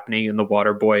that's happening in The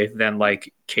Water Boy than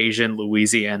like Cajun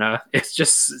Louisiana. It's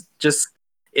just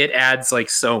it adds like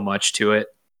so much to it.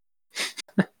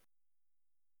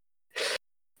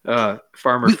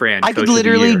 Farmer Fran, I could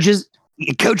literally just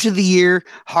Coach of the Year,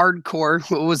 hardcore.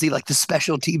 What was he, like the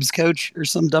special teams coach or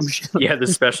some dumb shit? Yeah, the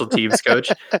special teams coach.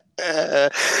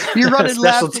 You're running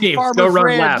special laps. Teams. Farmer Go run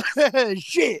Fran. laps.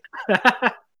 Shit.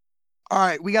 All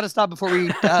right, we got to stop before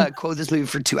we quote this movie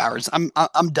for 2 hours. I'm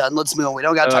done. Let's move on. We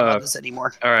don't got to talk about this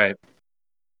anymore. All right,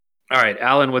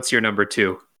 Alan, what's your number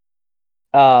 2?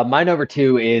 My number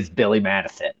 2 is Billy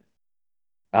Madison.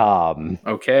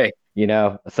 Okay. You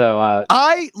know, so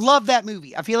I love that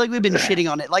movie. I feel like we've been shitting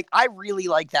on it. Like, I really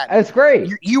like that movie. it's great.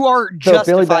 You are So Billy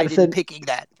justified in Madison, picking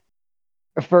that.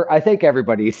 I think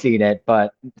everybody's seen it,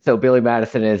 but so Billy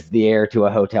Madison is the heir to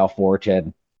a hotel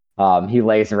fortune. He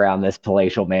lays around this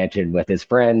palatial mansion with his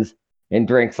friends and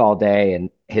drinks all day, and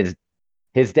his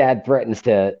dad threatens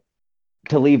to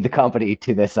leave the company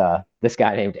to this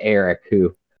guy named Eric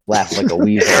who laughs like a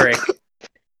weasel. Eric.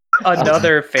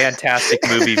 Another fantastic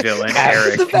movie villain,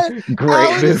 Eric. Great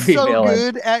Alan movie is so villain.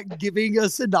 good at giving a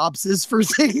synopsis for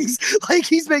things. Like,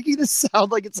 he's making this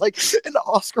sound like it's like an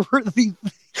Oscar-worthy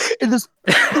in this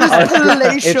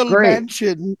palatial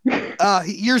mansion.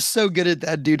 You're so good at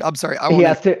that, dude. I'm sorry.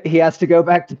 He has to go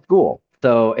back to school.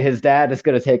 So his dad is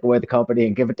going to take away the company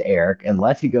and give it to Eric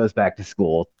unless he goes back to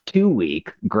school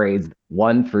 2-week grades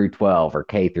 1 through 12 or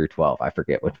K through 12. I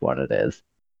forget which one it is.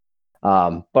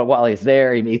 But while he's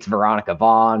there, he meets Veronica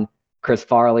Vaughn. Chris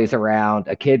Farley's around.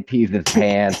 A kid pees his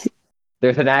pants.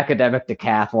 There's an academic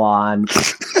decathlon.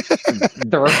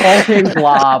 The revolting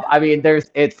blob. I mean,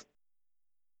 it's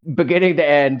beginning to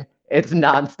end. It's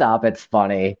nonstop. It's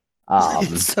funny.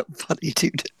 It's so funny,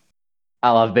 dude.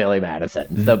 I love Billy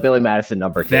Madison. So Billy Madison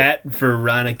number 2. That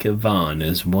Veronica Vaughn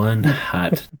is one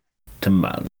hot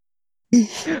tamale.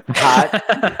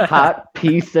 Hot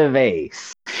piece of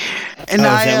ace. And is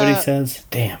that what he says?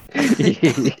 Damn.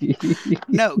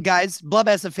 No, guys, Blub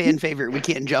has a fan favorite. We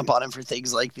can't jump on him for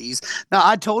things like these. Now,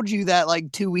 I told you that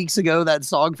like 2 weeks ago, that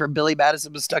song from Billy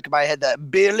Madison was stuck in my head. That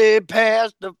Billy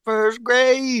passed the first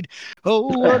grade.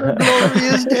 Oh, what a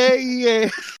glorious day!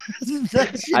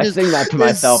 I sing that to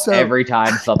myself every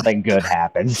time something good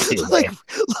happens to me.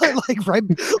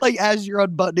 like as you're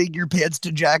unbuttoning your pants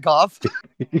to jack off.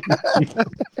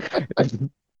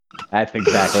 That's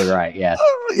exactly right. Yes.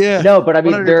 Yeah. No, but I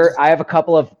mean, 100%. I have a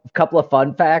couple of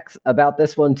fun facts about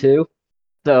this one too.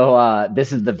 So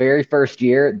this is the very first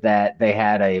year that they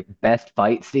had a best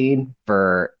fight scene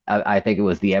for I think it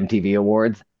was the MTV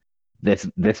Awards.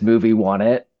 This movie won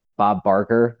it. Bob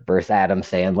Barker versus Adam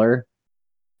Sandler.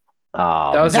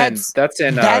 That's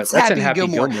in Happy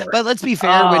Gilmore. But let's be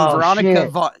fair, when Veronica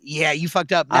Vaughn, yeah, you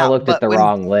fucked up. I looked at the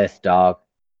wrong list, dog.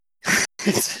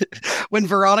 When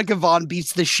Veronica Vaughn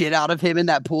beats the shit out of him in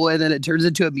that pool and then it turns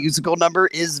into a musical number,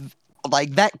 is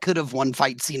like that could have won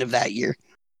fight scene of that year.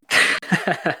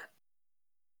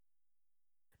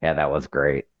 Yeah, that was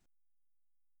great.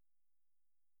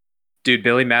 Dude,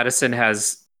 Billy Madison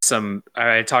has some.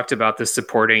 I talked about the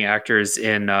supporting actors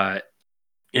in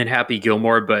Happy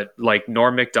Gilmore, but like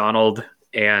Norm Macdonald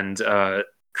and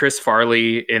Chris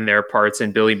Farley in their parts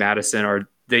in Billy Madison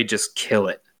they just kill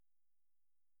it.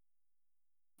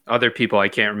 Other people I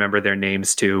can't remember their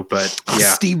names too, but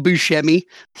yeah. Steve Buscemi.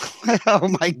 Oh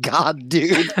my god,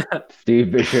 dude. Steve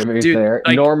Buscemi's there.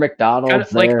 Like, Norm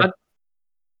Macdonald's there.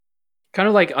 Kind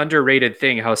of like underrated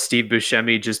thing how Steve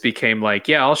Buscemi just became like,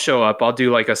 yeah, I'll show up. I'll do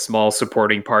like a small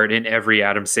supporting part in every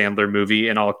Adam Sandler movie,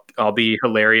 and I'll be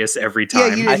hilarious every time.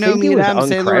 Yeah, you didn't know me and Adam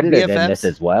Sandler were BFFs in this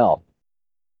as well.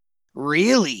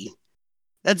 Really?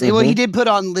 That's well, he did put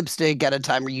on lipstick at a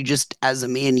time where you just, as a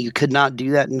man, you could not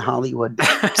do that in Hollywood.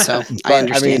 So I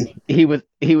understand. I mean,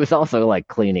 he was also like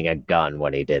cleaning a gun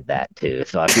when he did that too.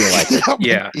 So I feel like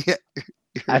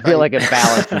I feel like it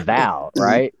balances out,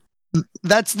 right?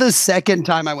 That's the second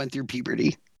time I went through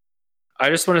puberty.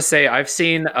 I just want to say I've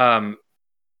seen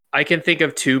I can think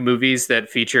of 2 movies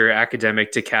that feature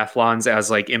academic decathlons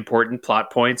as like important plot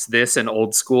points, this and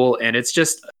Old School, and it's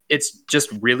just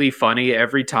really funny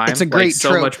every time. It's a great so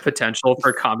trope. Much potential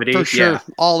for comedy. For sure. Yeah.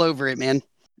 All over it, man.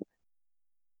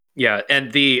 Yeah,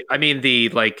 and the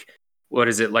like, what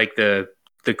is it, like the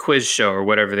quiz show or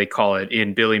whatever they call it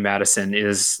in Billy Madison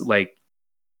is like,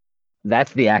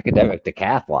 that's the academic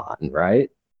decathlon, right?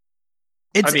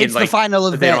 It's the final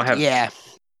event. They don't have, yeah,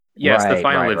 it's the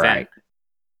final event.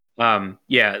 Right.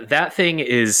 Yeah, that thing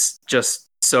is just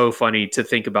so funny to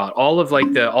think about. All of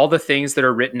like all the things that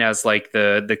are written as like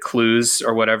the clues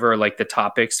or whatever, like the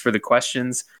topics for the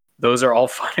questions, those are all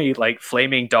funny, like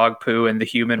flaming dog poo and the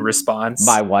human response.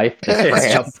 My wife, the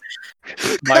tramp.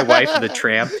 My wife, the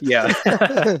tramp. Yeah.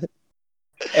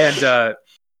 And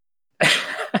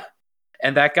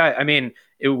and that guy, I mean,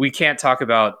 we can't talk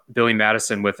about Billy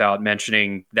Madison without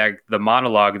mentioning that the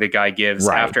monologue the guy gives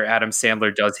after Adam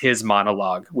Sandler does his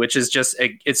monologue, which is just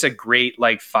it's a great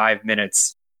like 5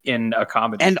 minutes in a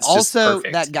comedy. And It's just also,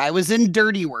 perfect. that guy was in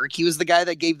Dirty Work. He was the guy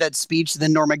that gave that speech.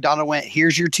 Then Norm Macdonald went,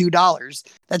 "Here's your $2."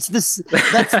 That's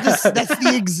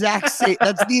the exact same.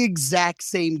 That's the exact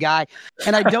same guy.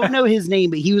 And I don't know his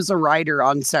name, but he was a writer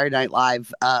on Saturday Night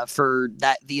Live for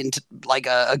that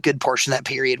a good portion of that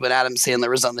period when Adam Sandler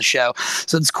was on the show.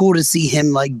 So it's cool to see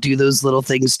him like do those little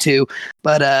things too.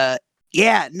 But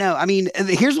yeah, no, I mean,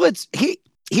 here's what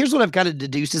I've kind of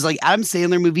deduced is like Adam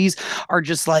Sandler movies are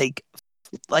just like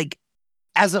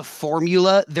as a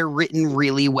formula, they're written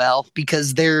really well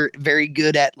because they're very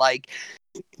good at like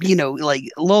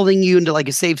lulling you into like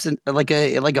a safe like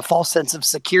a false sense of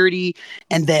security,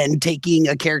 and then taking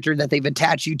a character that they've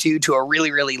attached you to a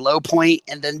really really low point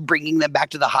and then bringing them back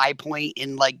to the high point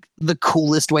in like the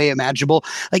coolest way imaginable.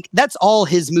 Like that's all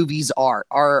his movies are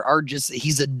just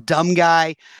he's a dumb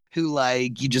guy who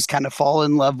like you just kind of fall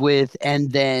in love with,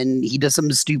 and then he does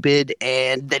something stupid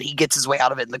and then he gets his way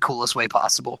out of it in the coolest way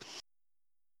possible.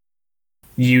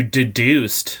 You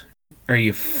deduced. Are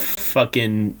you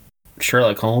fucking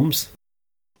Sherlock Holmes?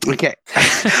 Okay.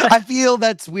 I feel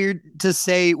that's weird to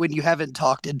say when you haven't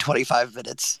talked in 25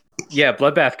 minutes. Yeah,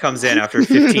 Bloodbath comes in after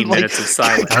 15 minutes of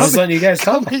silence. I was letting you guys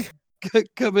talk.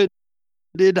 Coming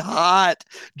in hot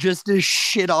just to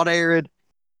shit on Aaron.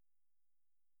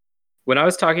 When I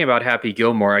was talking about Happy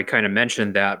Gilmore, I kind of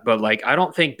mentioned that, but like I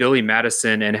don't think Billy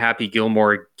Madison and Happy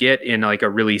Gilmore get in like a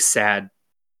really sad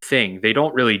thing. They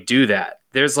don't really do that.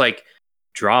 There's like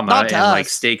drama and like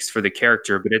stakes for the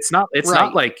character, but it's not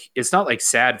like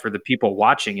sad for the people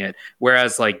watching it.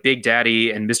 Whereas like Big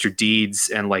Daddy and Mr. Deeds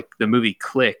and like the movie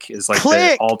Click is like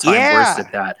the all-time worst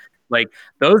at that. Like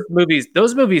those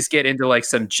movies get into like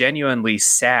some genuinely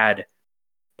sad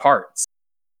parts.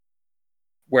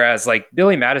 Whereas like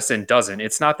Billy Madison doesn't.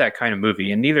 It's not that kind of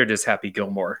movie, and neither does Happy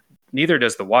Gilmore. Neither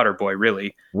does The Waterboy,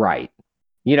 really. Right.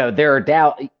 There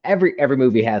are every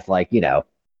movie has like,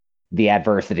 the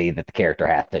adversity that the character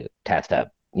has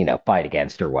to fight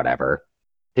against or whatever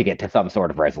to get to some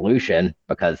sort of resolution,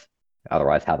 because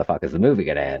otherwise how the fuck is the movie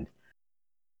gonna end?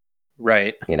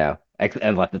 Right.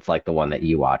 Unless it's like the one that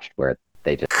you watched where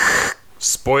they just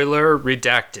spoiler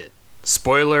redacted.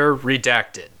 Spoiler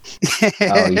redacted.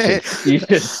 Oh, you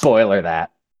should spoiler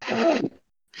that.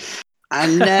 I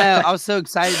know. I was so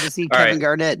excited to see Kevin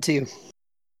Garnett too.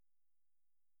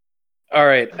 All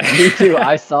right. Me too.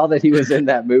 I saw that he was in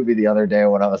that movie the other day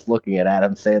when I was looking at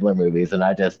Adam Sandler movies, and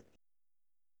I just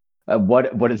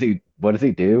what does he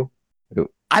do?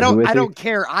 I don't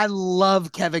care. I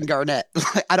love Kevin Garnett.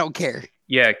 I don't care.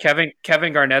 Yeah, Kevin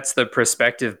Garnett's the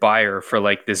prospective buyer for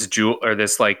like this jewel or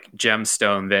this like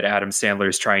gemstone that Adam Sandler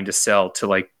is trying to sell to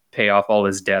like pay off all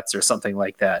his debts or something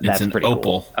like that. That's pretty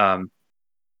opal. Cool.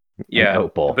 Yeah,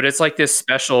 but it's like this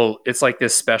special.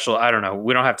 I don't know.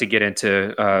 We don't have to get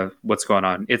into what's going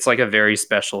on. It's like a very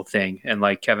special thing, and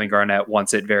like Kevin Garnett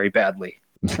wants it very badly.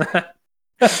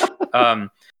 All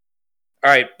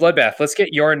right, Bloodbath. Let's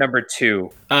get your number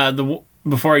 2.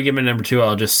 Before I give my number 2,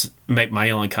 I'll just make my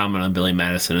only comment on Billy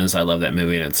Madison is I love that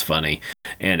movie and it's funny,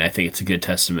 and I think it's a good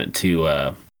testament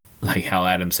to like how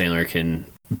Adam Sandler can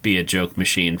be a joke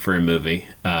machine for a movie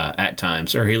at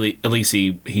times, or at least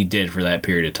he did for that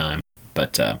period of time.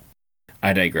 But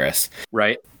I digress.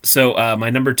 Right. So my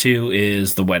number 2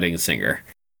 is The Wedding Singer.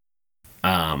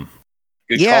 Good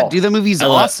call. Dude, the movie's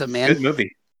awesome, man. Good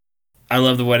movie. I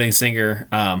love The Wedding Singer.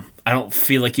 I don't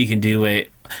feel like you can do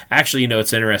it. Actually,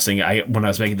 it's interesting. When I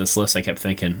was making this list, I kept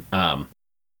thinking, Adam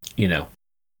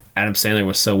Sandler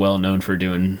was so well known for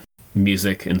doing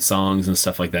music and songs and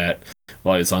stuff like that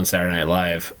while he was on Saturday Night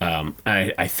Live.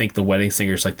 I think The Wedding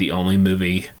Singer is like the only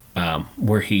movie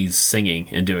where he's singing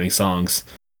and doing songs.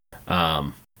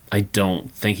 I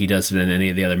don't think he does it in any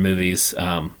of the other movies.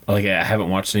 I haven't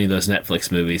watched any of those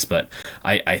Netflix movies, but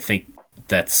I think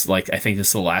that's I think this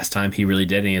is the last time he really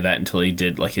did any of that until he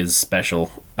did like his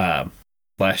special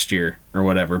last year or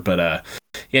whatever. But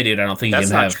yeah, dude, I don't think that's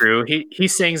not true. He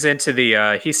sings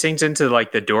into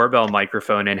like the doorbell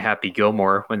microphone in Happy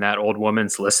Gilmore when that old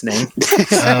woman's listening.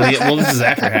 Yeah, well, this is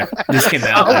after this came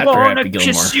out after Happy Gilmore.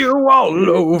 Kiss you all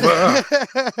over.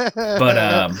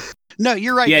 But no,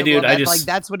 you're right. Yeah, dude,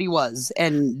 that's what he was,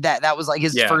 and that was like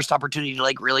his first opportunity to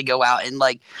like really go out and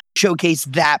like showcase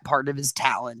that part of his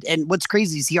talent. And what's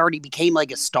crazy is he already became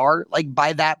like a star like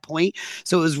by that point,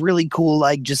 so it was really cool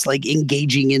like just like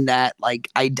engaging in that like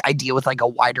idea with like a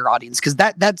wider audience, because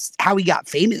that's how he got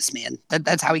famous, man.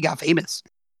 That's how he got famous.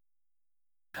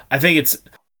 I think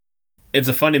it's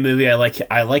a funny movie. I like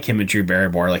him and Drew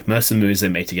Barrymore. Like most of the movies they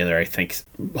make together, I think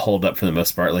hold up for the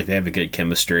most part. Like they have a good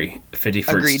chemistry.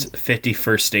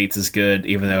 51st States is good,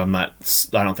 even though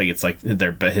I don't think it's like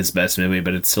his best movie,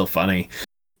 but it's still funny.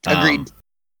 Agreed.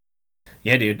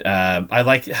 Yeah, dude. I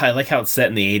like how it's set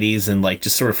in the '80s and like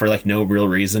just sort of for like no real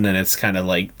reason, and it's kind of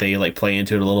like they like play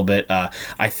into it a little bit.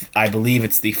 I believe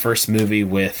it's the first movie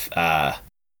with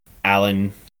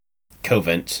Alan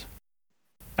Covent,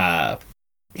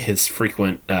 his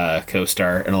frequent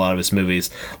co-star in a lot of his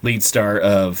movies, lead star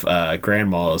of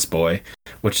Grandma's Boy,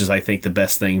 which is I think the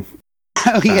best thing.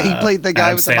 Oh yeah, he played the guy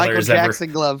Adam with the Sandler Michael has ever-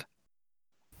 Jackson glove.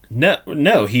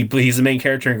 No, he's the main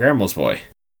character in Grandma's Boy.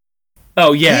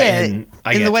 Oh yeah, Yeah,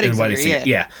 in The Wedding Singer,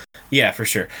 Singer. Yeah, for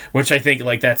sure. Which I think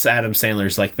like that's Adam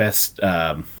Sandler's like best.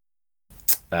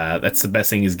 That's the best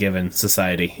thing he's given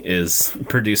society is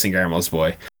producing Grandma's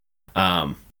Boy.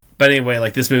 But anyway,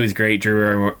 like this movie's great. Drew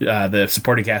Barrymore, the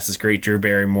supporting cast is great. Drew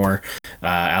Barrymore,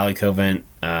 Ali Covent.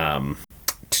 God,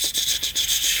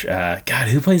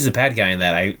 who plays the bad guy in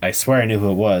that? I swear I knew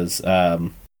who it was.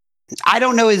 I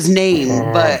don't know his name,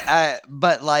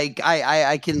 but like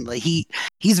I can.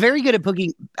 He's very good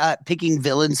at picking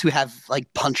villains who have like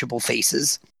punchable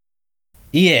faces.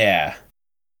 Yeah.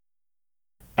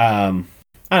 I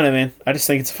don't know, man. I just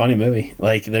think it's a funny movie.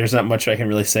 Like, there's not much I can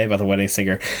really say about The Wedding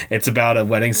Singer. It's about a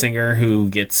wedding singer who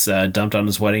gets dumped on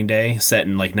his wedding day, set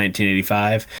in like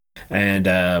 1985,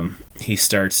 and he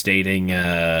starts dating,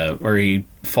 or he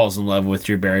falls in love with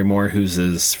Drew Barrymore, who's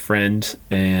his friend,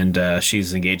 and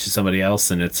she's engaged to somebody else,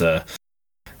 and it's a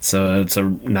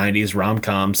 90s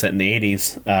rom-com set in the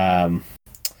 80s.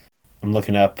 I'm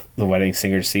looking up The Wedding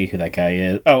Singer to see who that guy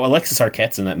is. Oh, Alexis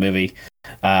Arquette's in that movie.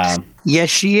 Yes,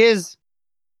 she is.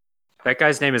 That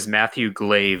guy's name is Matthew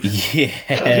Glave. Yeah,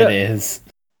 it is.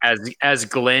 As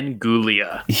Glenn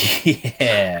Guglia.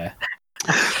 Yeah.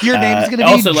 Your name's gonna be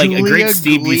also like Julia a great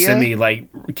Steve Guglia? Buscemi like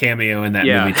cameo in that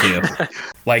movie too.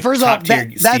 Like First top off,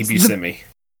 tier that's Steve Buscemi.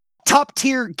 Top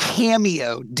tier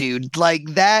cameo, dude.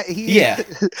 Like that. Yeah.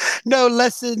 No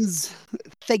lessons.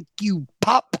 Thank you,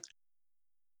 Pop.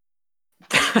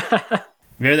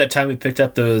 Remember that time we picked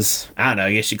up those? I don't know.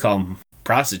 I guess you call them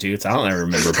prostitutes. I don't ever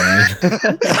remember, Brian.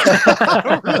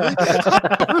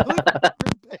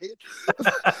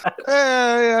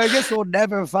 I guess we'll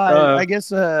never find. I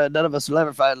guess none of us will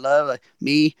ever find love. Like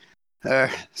me,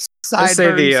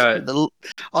 Sideburns,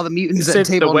 all the mutants at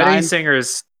Table the Wedding 9.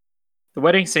 Singer's. The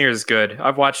Wedding Singer is good.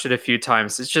 I've watched it a few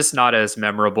times. It's just not as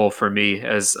memorable for me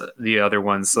as the other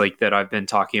ones like that I've been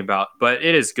talking about, but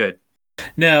it is good.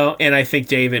 No, and I think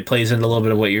David plays into a little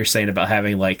bit of what you're saying about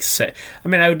having like I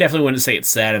mean, I would definitely wouldn't say it's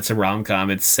sad. It's a rom-com.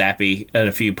 It's sappy at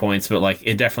a few points, but like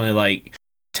it definitely like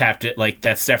tapped it. Like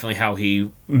that's definitely how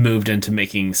he moved into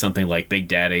making something like Big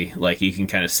Daddy. Like you can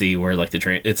kind of see where like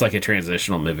it's like a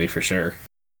transitional movie for sure.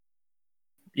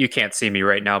 You can't see me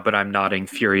right now, but I'm nodding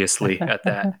furiously at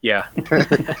that. Yeah.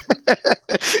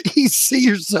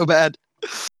 You're so bad.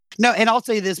 No, and I'll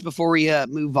say this before we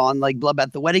move on. Like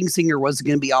Bloodbath, The Wedding Singer was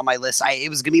going to be on my list. It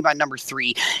was going to be my number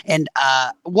 3. And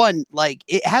one, like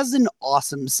it has an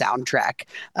awesome soundtrack.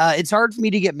 It's hard for me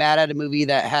to get mad at a movie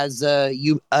that has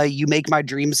you make my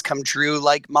dreams come true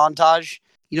like montage.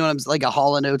 You know what I'm like a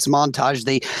Hall & Oates montage.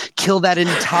 They kill that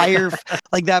entire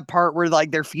like that part where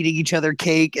like they're feeding each other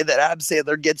cake, and then Adam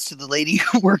Sandler gets to the lady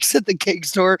who works at the cake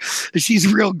store.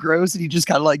 She's real gross, and he just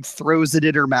kind of like throws it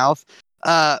in her mouth.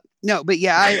 No, but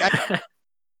yeah,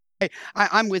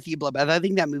 I'm with you, Bloodbath. I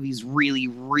think that movie's really,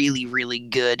 really, really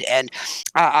good. And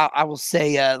I will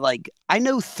say, like, I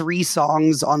know 3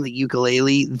 songs on the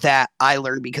ukulele that I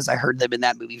learned because I heard them in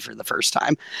that movie for the first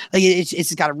time. Like,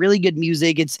 it's got a really good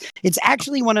music. It's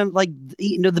actually one of, like,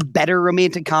 the better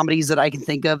romantic comedies that I can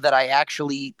think of that I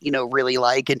actually, really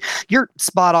like. And you're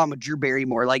spot on with Drew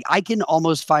Barrymore. Like, I can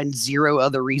almost find 0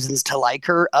 other reasons to like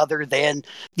her other than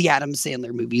the Adam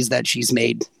Sandler movies that she's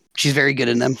made. She's very good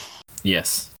in them.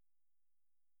 Yes.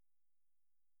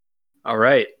 All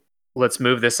right. Let's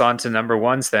move this on to number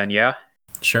 1s then, yeah?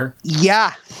 Sure.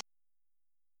 Yeah.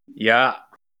 Yeah.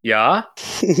 Yeah?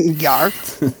 Yar.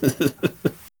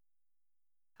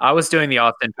 I was doing the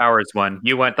Austin Powers one.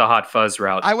 You went the Hot Fuzz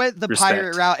route. I went the Respect.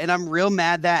 pirate route, and I'm real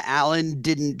mad that Alan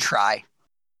didn't try.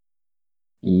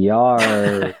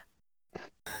 Yar.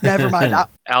 Never mind.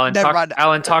 Alan, Never mind.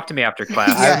 Alan, talk to me after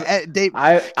class. Yeah, Dave,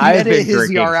 I've edit been his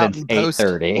drinking yar out since in post.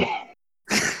 8:30.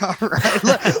 All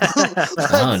right.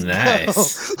 Oh,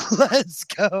 nice. Let's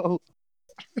go.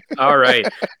 All right.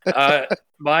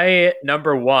 My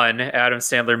number 1 Adam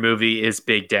Sandler movie is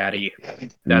Big Daddy.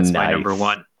 That's my Nice. number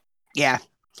 1. Yeah.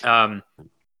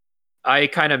 I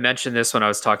kind of mentioned this when I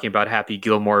was talking about Happy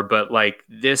Gilmore, but like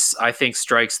this, I think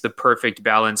strikes the perfect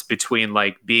balance between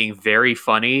like being very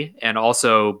funny and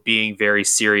also being very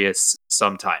serious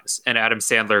sometimes. And Adam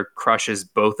Sandler crushes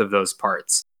both of those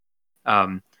parts.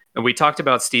 And we talked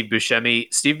about Steve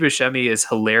Buscemi. Steve Buscemi is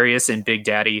hilarious in Big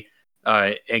Daddy,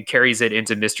 and carries it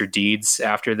into Mr. Deeds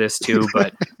after this too.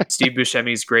 But Steve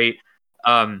Buscemi's great.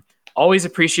 Always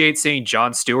appreciate seeing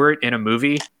Jon Stewart in a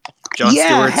movie. Jon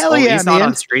Stewart's hell yeah, he's not man.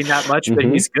 on screen that much, but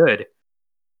he's good.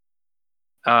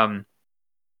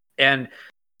 And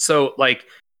so like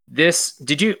this,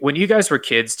 when you guys were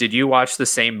kids, did you watch the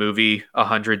same movie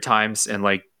 100 times and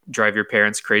like drive your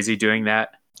parents crazy doing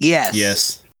that?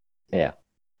 Yes.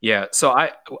 Yeah. So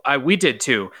we did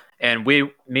too. And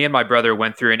me and my brother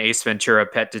went through an Ace Ventura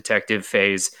Pet Detective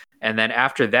phase. And then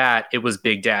after that, it was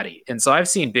Big Daddy. And so I've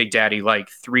seen Big Daddy like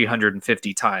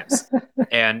 350 times.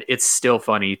 And it's still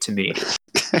funny to me.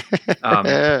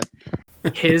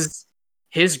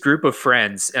 His group of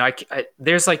friends, and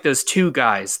there's like those two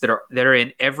guys that are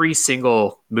in every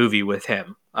single movie with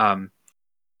him.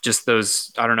 Just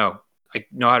those, I don't know. I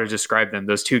know how to describe them.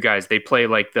 Those two guys, they play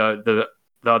like the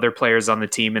other players on the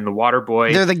team in The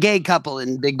Waterboy. They're the gay couple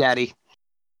in Big Daddy.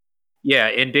 Yeah,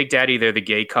 in Big Daddy, they're the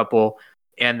gay couple.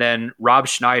 And then Rob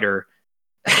Schneider,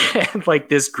 and like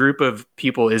this group of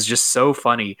people is just so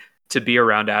funny to be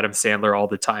around Adam Sandler all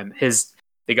the time.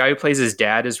 The guy who plays his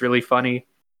dad is really funny.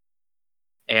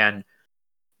 And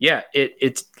yeah,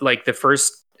 it's like the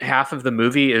first half of the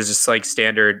movie is just like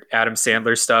standard Adam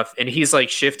Sandler stuff. And he's like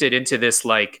shifted into this,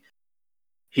 like,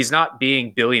 he's not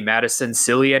being Billy Madison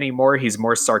silly anymore. He's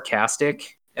more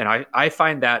sarcastic. And I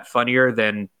find that funnier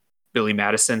than Billy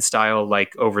Madison style,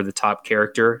 like over the top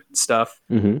character stuff.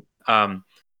 And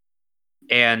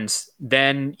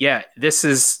then, yeah, this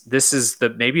is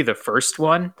maybe the first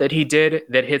one that he did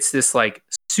that hits this like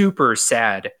super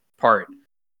sad part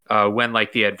when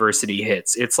like the adversity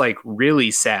hits. It's like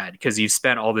really sad because you've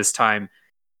spent all this time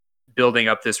building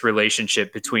up this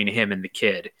relationship between him and the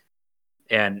kid.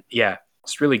 And yeah,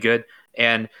 it's really good.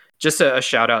 And just a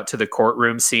shout out to the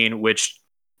courtroom scene, which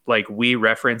like we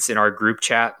reference in our group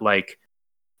chat, like,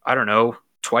 I don't know,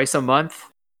 twice a month.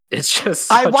 It's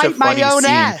just I wipe my own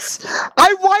scene. ass.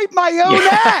 I wipe my own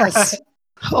ass.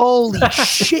 Holy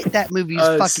shit, that movie is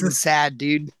fucking sad,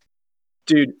 dude.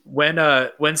 Dude, when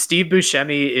Steve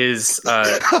Buscemi is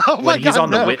when he's on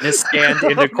the witness stand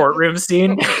in the courtroom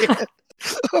scene.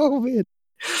 Oh man.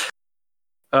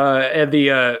 And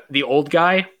the old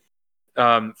guy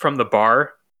from the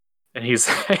bar, and he's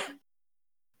like,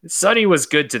 Sonny was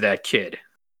good to that kid,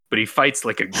 but he fights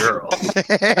like a girl.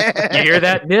 You hear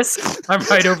that, miss? I'm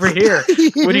right over here.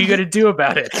 What are you going to do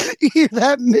about it? You hear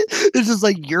that? It's just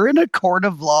like, you're in a court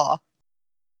of law.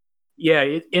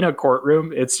 Yeah, in a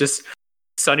courtroom. It's just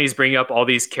Sonny's bringing up all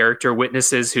these character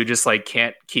witnesses who just like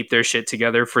can't keep their shit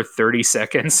together for 30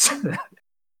 seconds.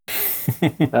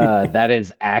 That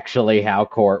is actually how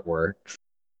court works.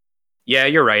 Yeah,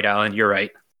 you're right, Alan. You're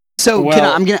right. So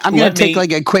I'm gonna take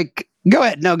like a quick. Go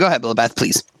ahead. No, go ahead, Billabeth,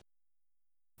 please.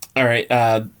 All right,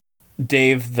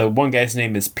 Dave. The one guy's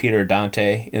name is Peter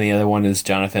Dante, and the other one is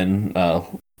Jonathan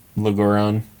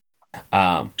Legueron.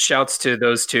 Shouts to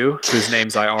those two whose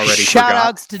names I already Shout forgot.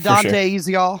 outs to Dante's,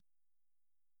 y'all.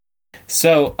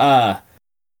 So, I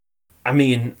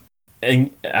mean,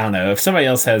 and I don't know if somebody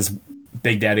else has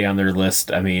Big Daddy on their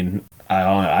list. I mean,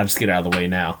 I'll just get out of the way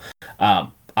now.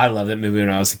 I loved that movie when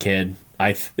I was a kid.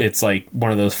 It's like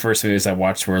one of those first movies I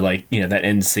watched where like, you know, that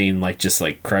end scene like just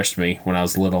like crushed me when I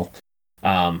was little.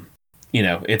 You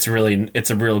know, it's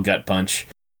a real gut punch.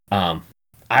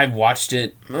 I watched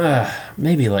it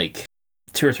maybe like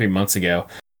 2 or 3 months ago.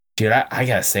 Dude, I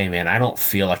gotta say, man, I don't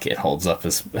feel like it holds up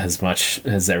as much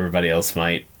as everybody else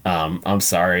might. I'm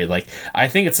sorry. Like, I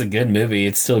think it's a good movie.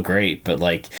 It's still great, but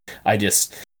like, I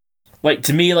just like,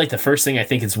 to me, like the first thing I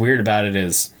think is weird about it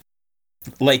is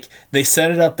like they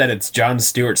set it up that it's Jon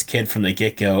Stewart's kid from the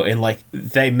get-go, and like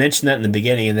they mention that in the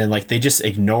beginning, and then like they just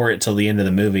ignore it till the end of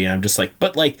the movie, and I'm just like,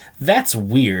 but like that's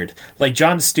weird. Like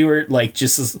Jon Stewart like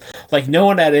just is, like no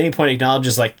one at any point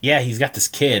acknowledges like, yeah, he's got this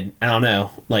kid. I don't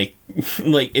know, like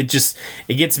like it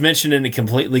gets mentioned and it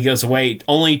completely goes away,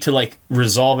 only to like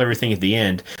resolve everything at the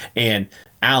end. And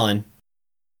Alan,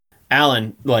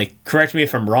 like, correct me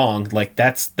if I'm wrong. Like,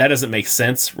 that doesn't make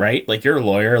sense, right? Like, you're a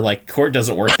lawyer. Like, court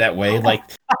doesn't work that way. Like,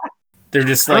 they're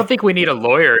just like... I don't think we need a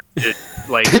lawyer to,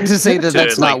 like... to say that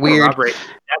that's not like, weird. That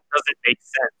doesn't make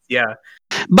sense, yeah.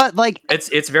 But, like...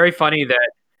 It's very funny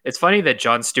that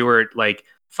Jon Stewart, like,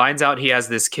 finds out he has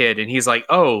this kid, and he's like,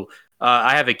 oh...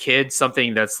 I have a kid,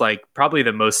 something that's like probably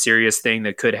the most serious thing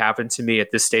that could happen to me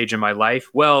at this stage in my life.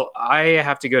 Well, I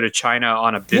have to go to China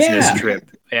on a business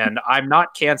trip, and I'm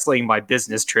not canceling my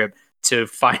business trip to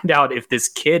find out if this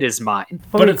kid is mine.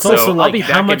 But it's also like, I'll be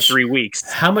back in 3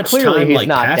 weeks. How much Clearly time he's like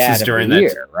not passes dad during of the that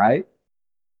year, right?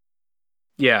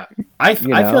 Yeah. I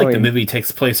feel like the movie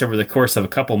takes place over the course of a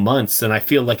couple months, and I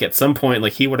feel like at some point,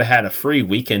 like he would have had a free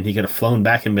weekend. He could have flown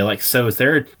back and be like, "So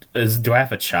do I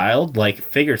have a child? Like,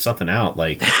 figure something out,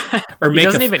 like, or he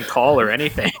doesn't even call or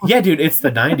anything." Yeah, dude, it's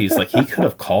the '90s. Like he could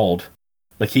have called,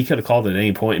 at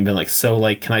any point and been like, "So,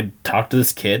 like, can I talk to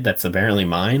this kid that's apparently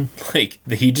mine?" Like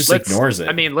he just ignores it.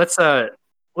 I mean, let's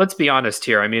be honest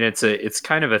here. I mean, it's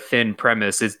kind of a thin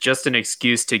premise. It's just an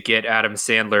excuse to get Adam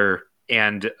Sandler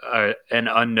and an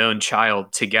unknown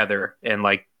child together, and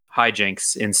like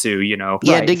hijinks ensue. You know?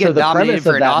 Yeah, Right, did so get the nominated premise for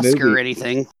of an that Oscar movie- or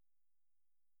anything?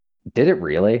 Did it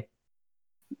really?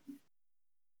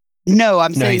 No,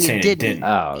 I'm No, saying he's it saying it didn't. didn't.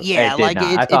 Oh, Yeah, it did like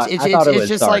not. it's I thought it was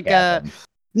just like a sarcasm.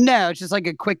 no, it's just like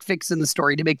a quick fix in the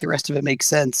story to make the rest of it make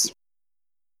sense.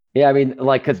 Yeah, I mean,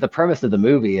 like, because the premise of the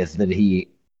movie is that he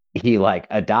like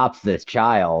adopts this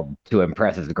child to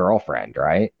impress his girlfriend,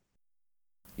 right?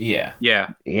 Yeah. Yeah.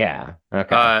 Yeah.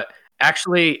 Okay.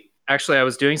 Actually, I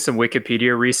was doing some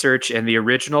Wikipedia research, and the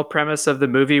original premise of the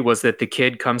movie was that the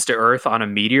kid comes to Earth on a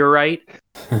meteorite.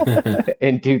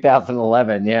 In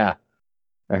 2011, yeah,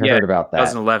 I heard about that.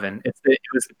 2011. It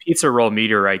was the pizza roll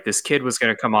meteorite. This kid was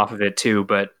going to come off of it too,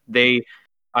 but I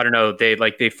don't know,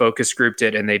 they focus grouped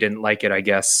it and they didn't like it, I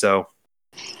guess. So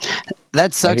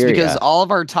That sucks hear because ya. all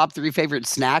of our top 3 favorite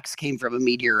snacks came from a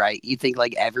meteorite. You think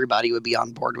like everybody would be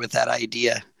on board with that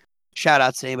idea? Shout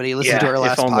out to anybody listen to Yeah, our if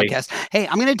last only. podcast. Hey,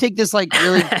 I'm gonna take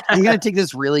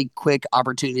this really quick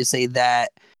opportunity to say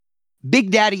that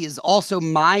Big Daddy is also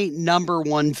my number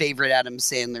 1 favorite Adam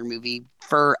Sandler movie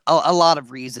for a lot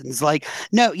of reasons. Like,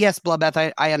 no, yes,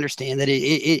 Bloodbath, I understand that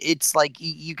it's like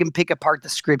you can pick apart the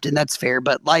script and that's fair,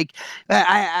 but like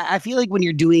I feel like when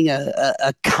you're doing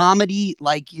a comedy,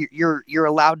 like you're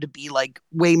allowed to be like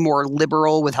way more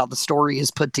liberal with how the story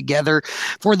is put together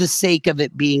for the sake of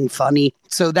it being funny.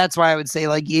 So that's why I would say,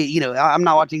 like, you know, I'm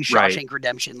not watching Shawshank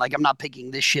Redemption. Like, I'm not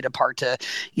picking this shit apart to,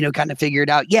 you know, kind of figure it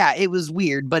out. Yeah, it was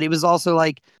weird, but it was also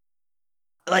like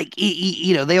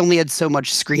you know, they only had so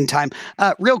much screen time.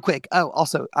 Real quick. Oh,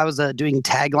 also, I was doing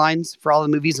taglines for all the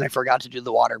movies, and I forgot to do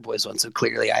the Waterboys one. So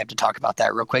clearly, I have to talk about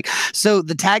that real quick. So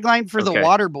the tagline for the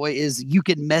Waterboy is "You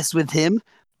can mess with him,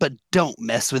 but don't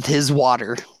mess with his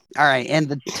water." All right, and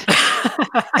the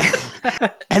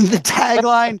and the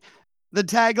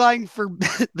tagline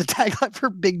for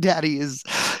Big Daddy is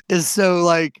so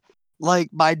like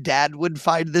my dad would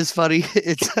find this funny.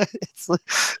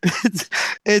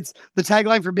 It's the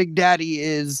tagline for Big Daddy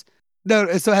is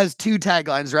no, so it has 2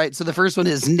 taglines, right? So the first one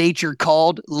is "Nature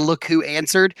called, look who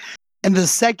answered," and the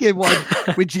second one,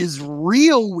 which is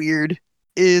real weird,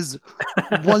 is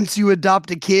 "Once you adopt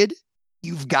a kid,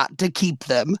 you've got to keep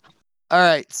them." All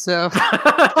right, so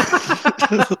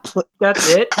that's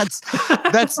it.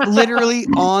 That's literally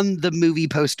on the movie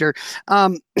poster.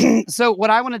 So what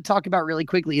I want to talk about really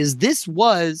quickly is this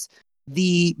was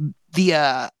the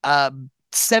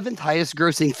 7th highest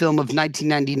grossing film of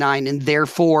 1999, and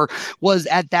therefore was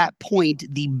at that point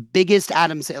the biggest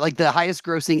the highest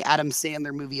grossing Adam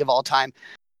Sandler movie of all time.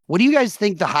 What do you guys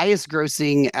think the highest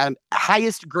grossing Adam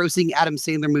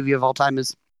Sandler movie of all time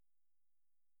is?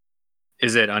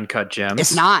 Is it Uncut Gems?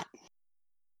 It's not.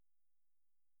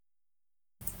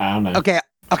 I don't know. Okay.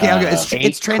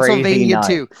 It's Transylvania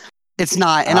too. It's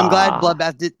not, and I'm glad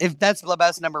Bloodbath did. If that's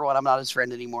Bloodbath's number 1, I'm not his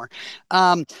friend anymore.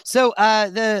 So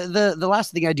the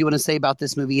last thing I do want to say about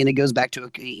this movie, and it goes back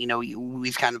to, you know,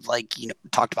 we've kind of like, you know,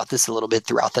 talked about this a little bit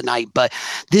throughout the night, but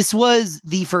this was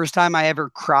the first time I ever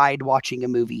cried watching a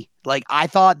movie. Like, I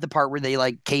thought the part where they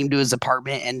like came to his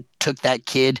apartment and took that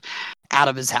kid out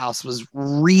of his house was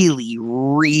really,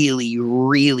 really,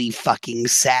 really fucking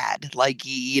sad. Like,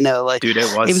 you know, like, dude,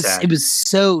 it was sad. It was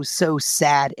so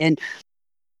sad. And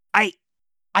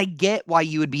I get why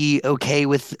you would be okay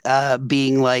with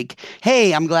being like,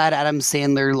 hey, I'm glad Adam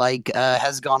Sandler like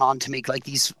has gone on to make like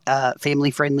these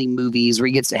family friendly movies where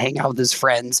he gets to hang out with his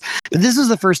friends. But this was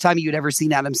the first time you'd ever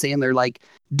seen Adam Sandler like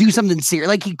do something serious.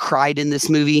 Like, he cried in this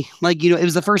movie. Like, you know, it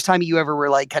was the first time you ever were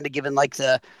like kind of given like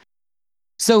the.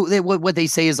 So what they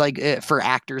say is like for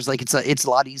actors, like it's a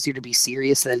lot easier to be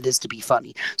serious than it is to be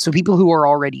funny. So people who are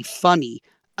already funny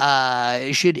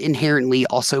should inherently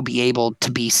also be able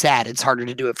to be sad. It's harder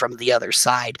to do it from the other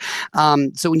side.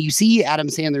 So when you see Adam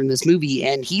Sandler in this movie,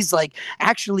 and he's like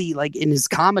actually like in his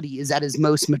comedy is at his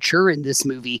most mature in this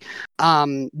movie,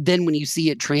 then when you see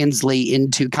it translate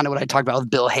into kind of what I talked about with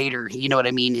Bill Hader, you know what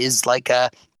I mean, is like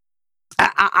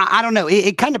I don't know.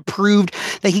 It kind of proved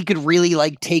that he could really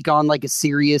like take on like a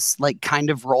serious like kind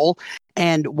of role.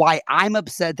 And why I'm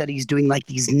upset that he's doing like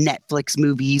these Netflix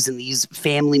movies and these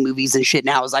family movies and shit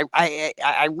now is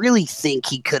I really think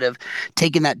he could have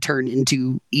taken that turn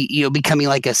into becoming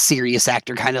like a serious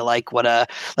actor, kind of like what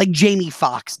like Jamie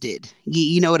Foxx did.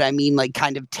 You know what I mean? Like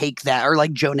kind of take that, or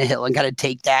like Jonah Hill, and kind of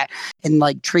take that and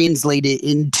like translate it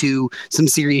into some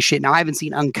serious shit. Now I haven't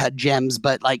seen Uncut Gems,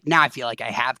 but like now I feel like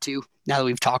I have to, now that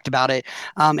we've talked about it.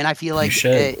 And I feel like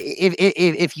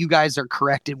if you guys are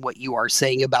correct in what you are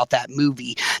saying about that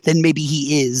movie, then maybe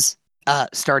he is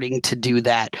starting to do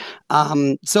that.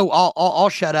 So I'll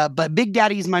shut up. But Big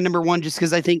Daddy is my number one, just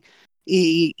because I think,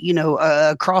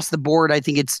 across the board, I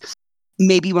think it's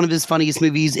maybe one of his funniest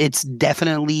movies. It's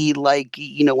definitely like,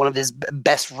 one of his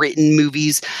best written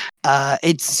movies.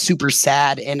 It's super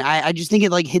sad. And I just think it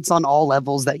like hits on all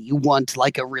levels that you want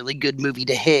like a really good movie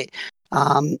to hit.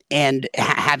 And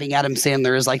having Adam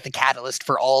Sandler as like the catalyst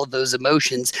for all of those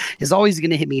emotions is always going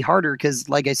to hit me harder, because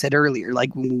like I said earlier,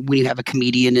 like when you have a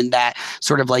comedian in that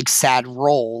sort of like sad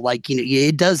role, like,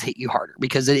 it does hit you harder,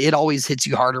 because it always hits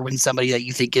you harder when somebody that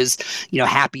you think is,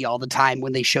 happy all the time,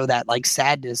 when they show that like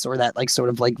sadness or that like sort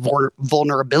of like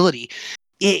vulnerability.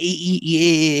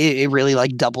 It really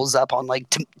like doubles up on like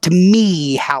to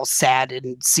me how sad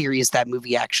and serious that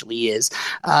movie actually is.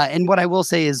 And what I will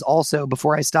say is also,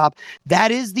 before I stop,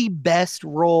 that is the best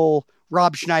role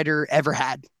Schneider ever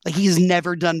had. Like, he's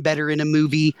never done better in a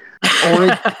movie or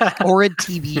a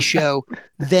TV show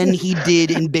than he did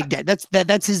in Big Daddy.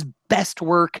 That's his best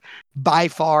work by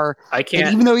far. I can't.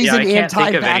 And even though he's an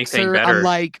anti-vaxxer, I'm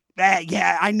like,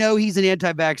 yeah, I know he's an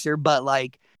anti-vaxxer, but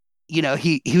like,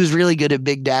 he was really good at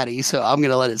Big Daddy, so I'm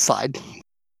gonna let it slide.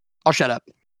 I'll shut up.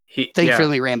 Thank you for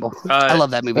letting me ramble. I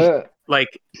love that movie.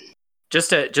 Like, just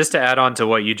to add on to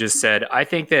what you just said, I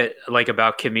think that like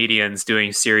about comedians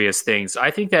doing serious things,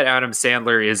 I think that Adam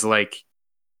Sandler is like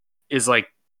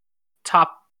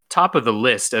top of the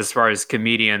list as far as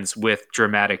comedians with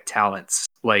dramatic talents.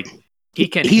 Like,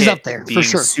 he's up there being for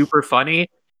sure. Super funny,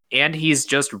 and he's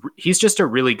just a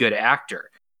really good actor.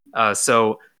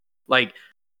 So like,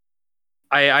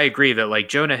 I agree that like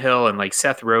Jonah Hill and like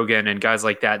Seth Rogen and guys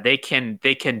like that, they can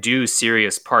do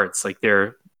serious parts. Like,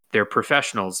 they're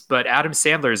professionals, but Adam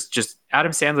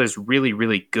Sandler's really,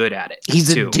 really good at it.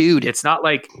 He's a dude. It's not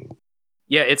like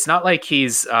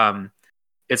he's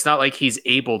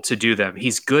able to do them.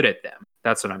 He's good at them.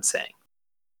 That's what I'm saying.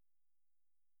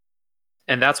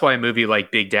 And that's why a movie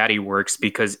like Big Daddy works,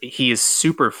 because he is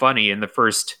super funny in the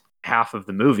first half of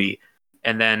the movie,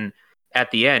 and then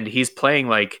at the end he's playing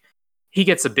like, he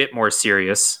gets a bit more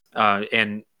serious,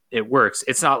 and it works.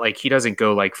 It's not like he doesn't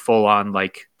go like full on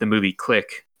like the movie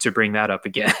Click, to bring that up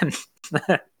again.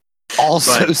 So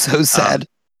sad.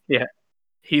 Yeah,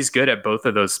 he's good at both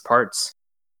of those parts.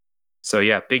 So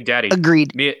yeah, Big Daddy.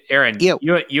 Agreed. Aaron,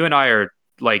 you and I are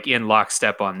like in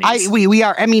lockstep on these. We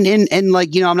are. I mean, and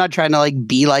like, I'm not trying to like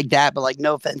be like that, but like,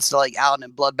 no offense to like Alan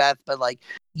and Bloodbath, but like,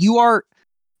 you are.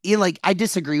 Like, I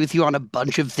disagree with you on a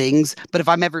bunch of things, but if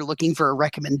I'm ever looking for a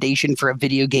recommendation for a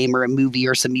video game or a movie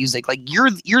or some music, like,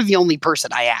 you're the only person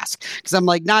I ask, because I'm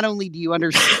like, not only do you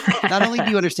understand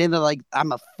that like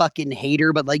I'm a fucking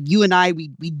hater, but like, you and I we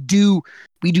do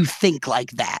think like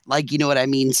that, like, you know what I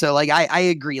mean? So like, I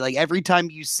agree. Like, every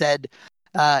time you said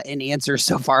an answer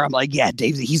so far, I'm like, yeah,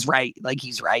 Dave, he's right. Like,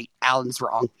 he's right. Alan's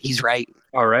wrong. He's right.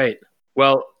 All right.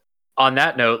 Well, on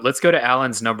that note, let's go to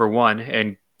Alan's number one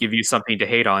and give you something to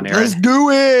hate on, Aaron. Let's do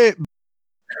it.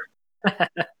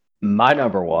 My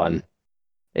number one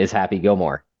is Happy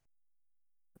Gilmore.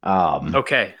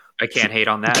 Okay, I can't hate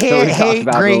on that. Can't hate.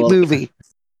 Great movie.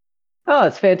 Oh,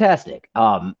 it's fantastic.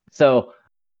 So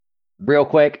real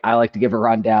quick, I like to give a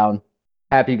rundown.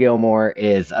 Happy Gilmore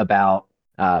is about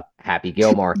Happy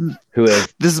Gilmore, who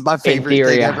is this is my favorite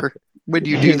thing ever. When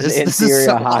you do this, this is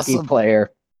so hockey awesome. Player.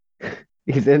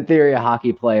 He's in theory a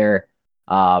hockey player.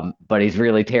 But he's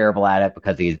really terrible at it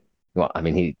because he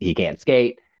can't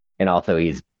skate, and also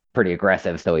he's pretty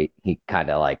aggressive, so he kind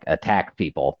of like attacks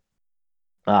people.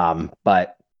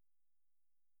 But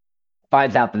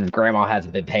finds out that his grandma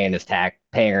hasn't been paying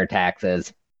her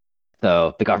taxes,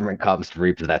 so the government comes to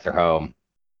repossess her home.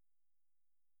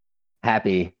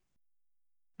 Happy,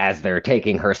 as they're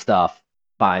taking her stuff,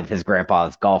 finds his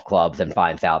grandpa's golf clubs and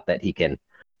finds out that he can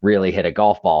really hit a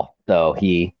golf ball, so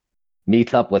he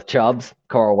meets up with Chubbs,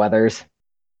 Carl Weathers,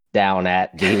 down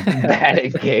at the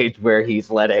batting cage where he's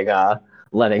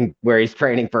where he's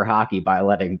training for hockey by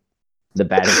letting the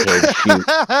batting cage shoot.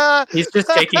 He's just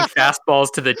taking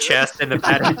fastballs to the chest in the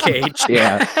batting cage.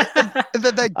 Yeah. And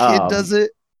then that kid does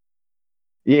it.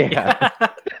 Yeah.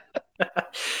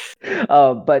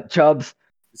 But Chubbs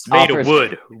It's made Offers- of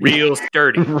wood, real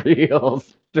sturdy. Real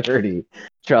sturdy.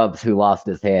 Chubbs, who lost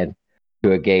his hand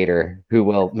to a gator, who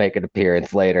will make an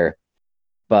appearance later.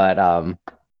 But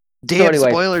Damn, anyway,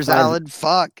 spoilers, Alan.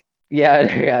 Fuck.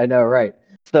 yeah, I know, right?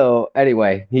 So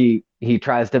anyway, he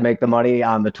tries to make the money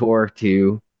on the tour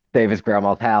to save his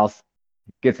grandma's house.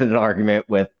 Gets in an argument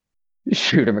with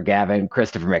Shooter McGavin,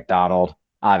 Christopher McDonald.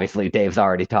 Obviously, Dave's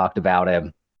already talked about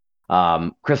him.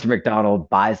 Christopher McDonald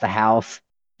buys the house,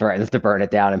 threatens to burn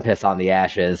it down and piss on the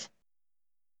ashes.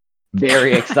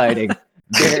 Very exciting,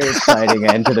 very exciting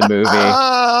end to the movie.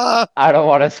 I don't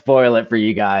want to spoil it for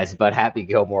you guys, but Happy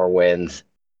Gilmore wins.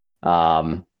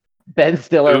 Ben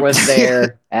Stiller was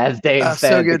there, as Dave So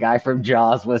said. The good. guy from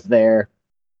Jaws was there.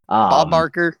 Bob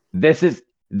Barker. This is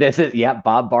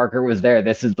Bob Barker was there.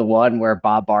 This is the one where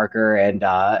Bob Barker and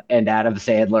Adam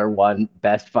Sandler won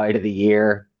Best Fight of the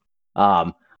Year.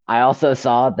 I also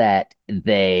saw that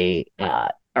they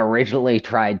originally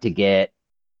tried to get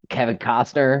Kevin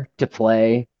Costner to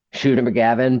play Shooter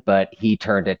McGavin, but he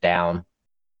turned it down.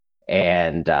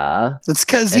 And It's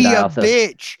because and he I a also-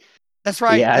 bitch. That's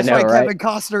right. Yeah, I That's know, right, right? Kevin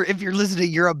Costner. If you're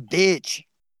listening, you're a bitch.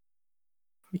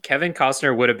 Kevin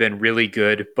Costner would have been really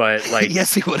good, but like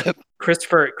Yes, he would have.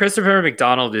 Christopher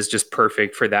McDonald is just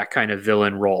perfect for that kind of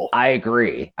villain role. I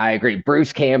agree.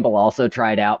 Bruce Campbell also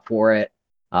tried out for it,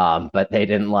 but they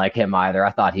didn't like him either. I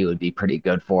thought he would be pretty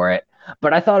good for it.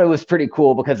 But I thought it was pretty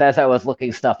cool because as I was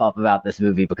looking stuff up about this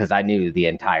movie, because I knew the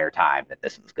entire time that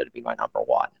this was going to be my number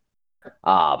one.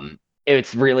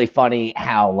 It's really funny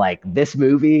how like this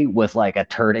movie was like a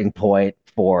turning point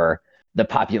for the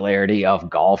popularity of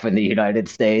golf in the United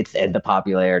States and the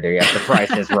popularity of The Price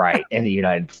is Right in the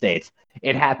United States.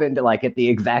 It happened like at the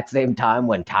exact same time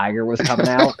when Tiger was coming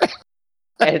out.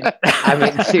 And I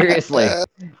mean, seriously.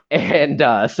 And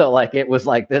so like it was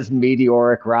like this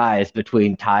meteoric rise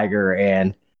between Tiger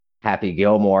and Happy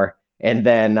Gilmore. And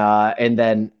then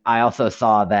I also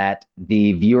saw that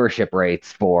the viewership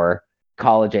rates for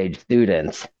college age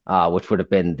students, which would have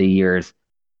been the years,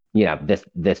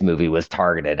 this movie was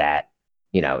targeted at,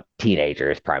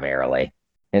 teenagers primarily.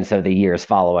 And so the years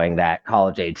following that,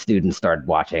 college age students started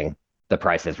watching The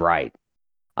Price is Right.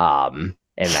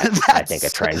 And that's I think a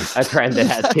trend that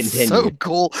has continued. So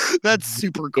cool. That's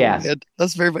super cool, Yeah. man.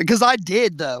 That's very funny. Because I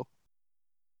did though.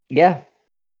 Yeah.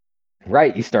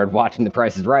 Right. You started watching The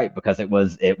Price is Right because it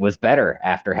was better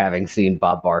after having seen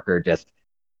Bob Barker just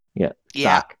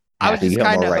sock I was Happy just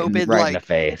Gilmore kinda right, hoping, right in like- the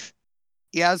face.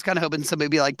 Yeah, I was kind of hoping somebody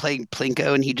would be like playing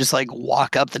Plinko and he just like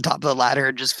walk up the top of the ladder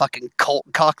and just fucking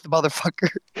cock the motherfucker.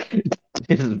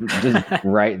 just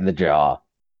right in the jaw.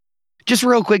 Just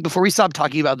real quick before we stop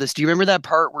talking about this, do you remember that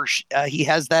part where he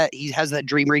has that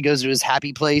dream where he goes to his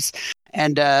happy place,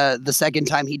 and the second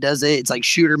time he does it, it's like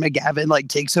Shooter McGavin like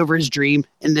takes over his dream,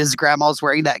 and his grandma's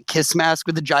wearing that kiss mask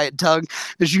with a giant tongue,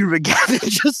 and Shooter McGavin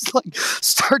just like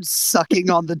starts sucking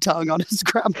on the tongue on his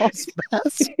grandma's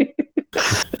mask.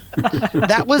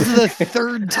 That was the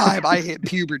third time I hit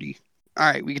puberty. All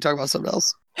right, we can talk about something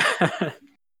else.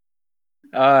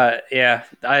 Yeah,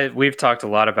 we've talked a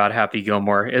lot about Happy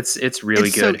Gilmore. It's really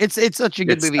good. It's such a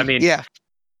good It's- movie. I mean, yeah.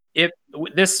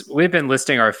 We've been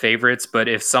listing our favorites, but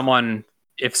if someone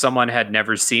had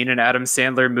never seen an Adam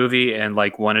Sandler movie and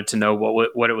like wanted to know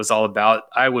what it was all about,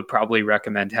 I would probably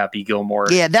recommend Happy Gilmore.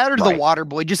 Yeah, that or The Right.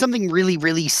 Waterboy, just something really,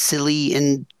 really silly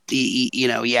and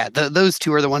those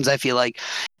two are the ones I feel like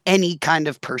any kind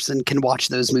of person can watch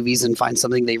those movies and find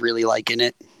something they really like in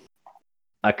it.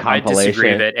 A I compilation.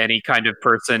 disagree that any kind of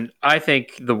person. I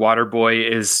think The Waterboy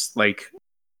is like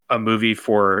a movie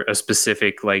for a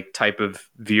specific like type of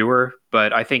viewer,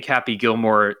 but I think Happy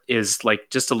Gilmore is like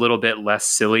just a little bit less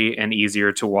silly and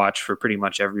easier to watch for pretty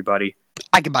much everybody.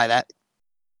 I can buy that.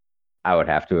 I would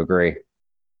have to agree.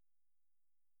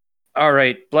 All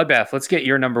right, Bloodbath, let's get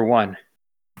your number one.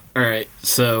 All right,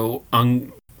 so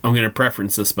I'm going to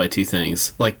preference this by two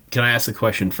things. Like, can I ask a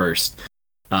question first?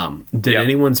 Did Yep.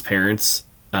 anyone's parents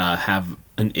have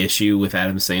an issue with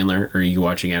Adam Sandler? Or are you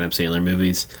watching Adam Sandler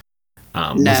movies?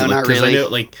 No, was it, like, not 'cause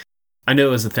really. I know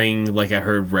it was a thing. Like I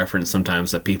heard reference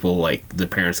sometimes that people like the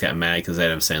parents got mad because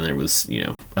Adam Sandler was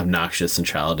obnoxious and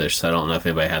childish. So I don't know if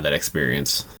anybody had that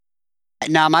experience.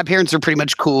 Nah, my parents are pretty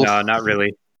much cool. No, not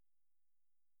really.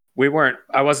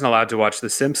 I wasn't allowed to watch The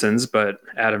Simpsons, but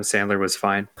Adam Sandler was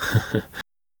fine.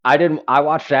 I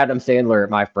watched Adam Sandler at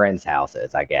my friends'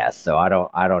 houses, I guess. So I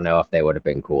don't know if they would have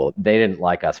been cool. They didn't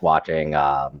like us watching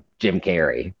Jim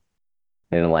Carrey.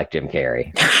 They didn't like Jim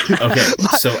Carrey. Okay,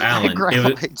 so My Alan,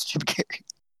 grandma hates Jim Carrey.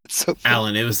 It's so funny.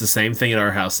 Alan, it was the same thing at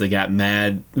our house. They got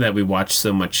mad that we watched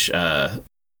so much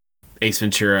Ace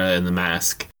Ventura and The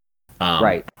Mask.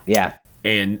 Right. Yeah.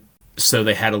 And so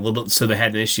they had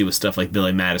an issue with stuff like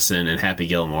Billy Madison and Happy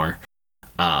Gilmore.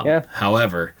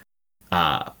 However,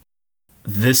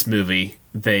 this movie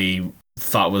they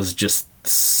thought was just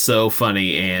so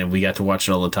funny, and we got to watch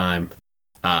it all the time.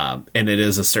 And it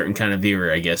is a certain kind of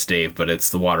viewer, I guess, Dave, but it's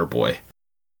The Waterboy.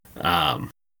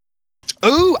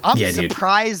 Ooh, I'm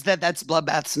surprised that that's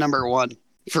Bloodbath's number one,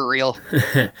 for real.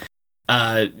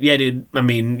 Yeah, dude. I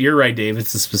mean, you're right, Dave.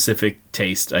 It's a specific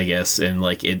taste, I guess, and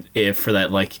like it for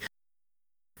that, like,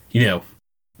 you know,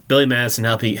 Billy Madison,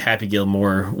 Happy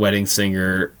Gilmore, Wedding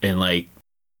Singer, and like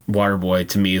Waterboy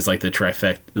to me is like the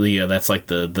trifecta. You know, that's like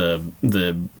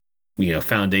the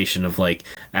foundation of like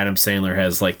Adam Sandler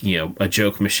has like, you know, a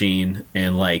joke machine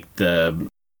and like the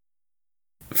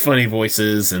funny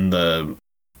voices and the,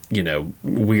 you know,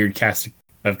 weird cast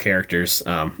of characters.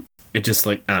 It just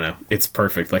like, I don't know, it's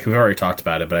perfect. Like we've already talked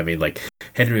about it, but I mean like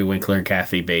Henry Winkler and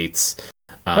Kathy Bates,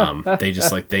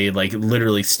 they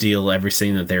literally steal every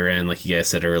scene that they're in, like you guys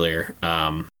said earlier.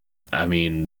 I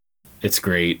mean, it's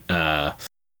great. I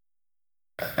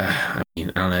mean,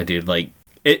 I don't know, dude. Like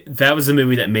that was a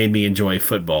movie that made me enjoy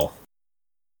football.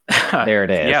 There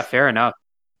it is. Yeah, fair enough.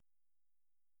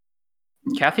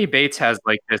 Kathy Bates has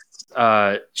like this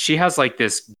she has like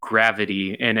this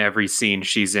gravity in every scene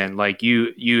she's in. Like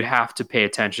you have to pay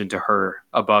attention to her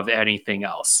above anything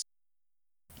else.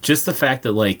 Just the fact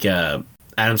that like Adam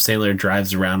Sandler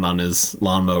drives around on his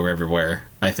lawnmower everywhere,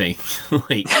 I think.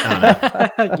 Like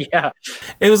I don't know. Yeah.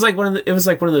 It was like one of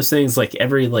those things like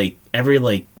every I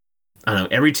don't know,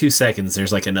 every 2 seconds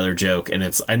there's like another joke, and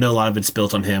I know a lot of it's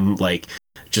built on him like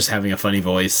just having a funny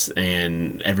voice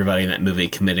and everybody in that movie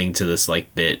committing to this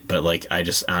like bit, but like I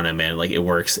don't know, man, like it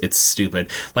works. It's stupid.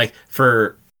 Like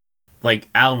for like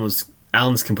Alan's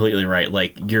completely right.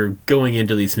 Like you're going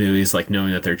into these movies like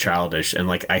knowing that they're childish, and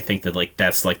like I think that like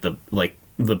that's like the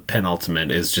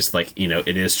penultimate is just like, you know,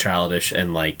 it is childish,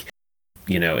 and like,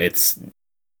 you know, it's,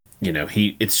 you know,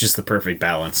 it's just the perfect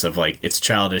balance of like it's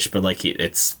childish, but like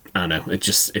it's, I don't know,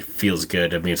 it feels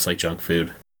good. I mean, it's like junk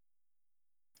food.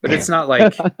 But it's not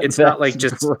like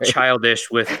just great. Childish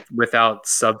without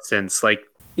substance. Like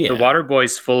The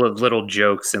Waterboy's full of little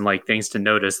jokes and like things to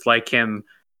notice, like him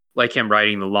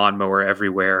riding the lawnmower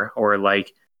everywhere, or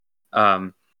like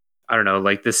I don't know,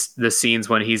 like the scenes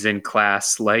when he's in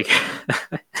class, like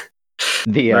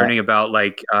learning about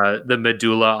like the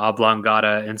medulla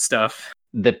oblongata and stuff.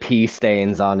 The pee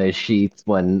stains on his sheets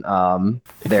when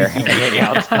they're hanging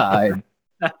outside.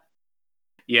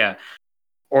 Yeah.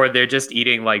 Or they're just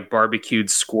eating like barbecued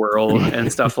squirrel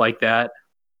and stuff like that.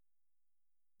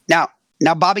 Now,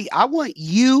 Bobby, I want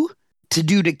you to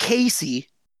do to Casey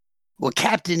what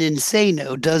Captain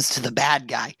Insano does to the bad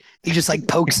guy. He just like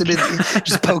pokes him in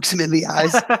the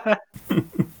eyes.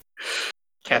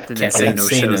 Captain Insano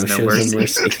shows no mercy.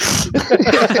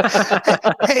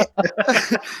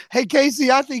 Hey,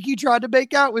 Casey, I think he tried to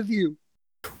make out with you.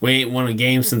 We ain't won a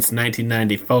game since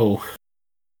 1994.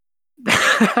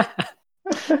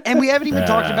 And we haven't even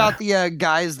talked about the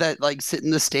guys that like sit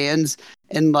in the stands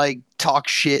and like talk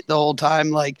shit the whole time.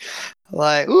 Like,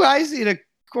 ooh, I seen a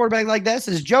quarterback like that.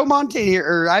 Says Joe Montana,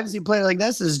 or I haven't seen a player like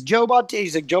that. Says Joe Montana.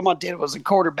 He's like, Joe Montana was a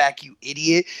quarterback, you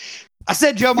idiot. I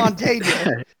said Joe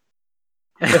Montana.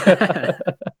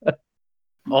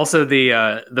 Also,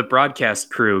 the broadcast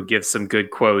crew gives some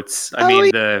good quotes. I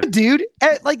mean, dude,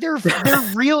 like they're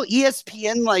real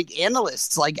ESPN like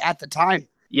analysts, like at the time.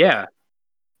 Yeah.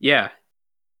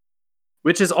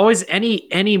 Which is always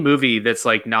any movie that's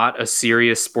like not a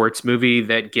serious sports movie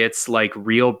that gets like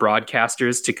real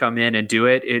broadcasters to come in and do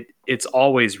it. It's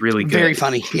always really good. Very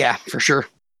funny. Yeah, for sure.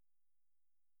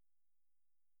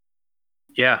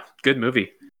 Yeah, good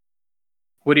movie.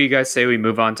 What do you guys say we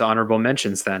move on to honorable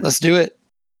mentions then? Let's do it.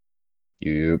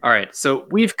 All right. So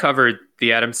we've covered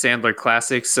the Adam Sandler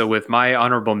classics. So with my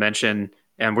honorable mention,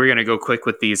 and we're going to go quick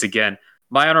with these again.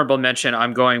 My honorable mention,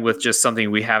 I'm going with just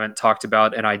something we haven't talked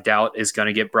about and I doubt is going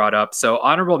to get brought up. So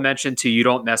honorable mention to You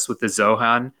Don't Mess with the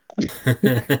Zohan,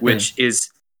 which is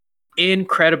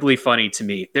incredibly funny to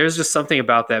me. There's just something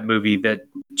about that movie that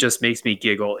just makes me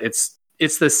giggle. It's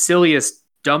the silliest,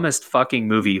 dumbest fucking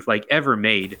movie like ever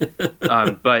made.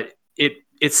 But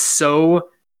it's so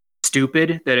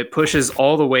stupid that it pushes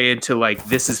all the way into like,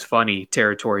 this is funny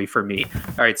territory for me.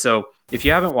 All right. So if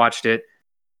you haven't watched it,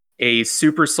 a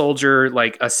super soldier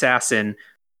like assassin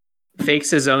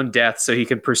fakes his own death so he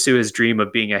can pursue his dream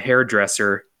of being a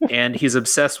hairdresser, and he's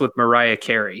obsessed with Mariah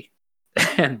Carey.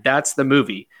 And that's the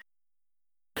movie.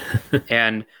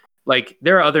 And like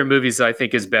there are other movies that I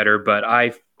think is better, but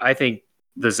I think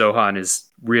the Zohan is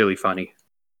really funny.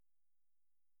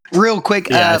 Real quick,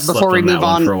 before we move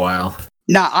on for a while.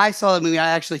 Nah, I saw the movie. I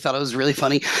actually thought it was really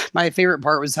funny. My favorite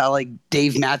part was how like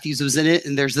Dave Matthews was in it,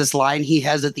 and there's this line he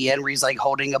has at the end where he's like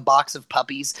holding a box of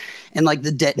puppies and like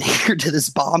the detonator to this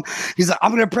bomb. He's like,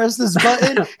 "I'm gonna press this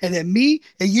button, and then me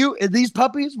and you and these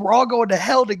puppies, we're all going to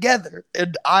hell together."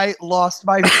 And I lost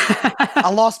my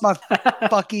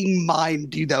fucking mind,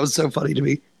 dude. That was so funny to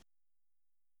me.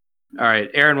 All right,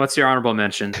 Aaron, what's your honorable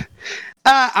mention?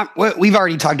 We've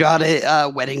already talked about it.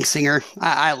 Wedding Singer.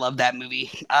 I love that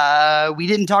movie. We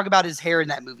didn't talk about his hair in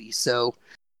that movie, so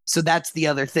that's the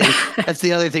other thing. That's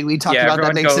the other thing we talked about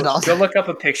that makes it awesome. Go look up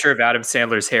a picture of Adam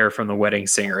Sandler's hair from The Wedding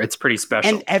Singer. It's pretty special.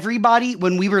 And everybody,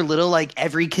 when we were little, like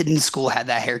every kid in school had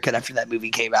that haircut after that movie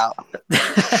came out.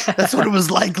 That's what it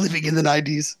was like living in the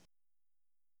 90s.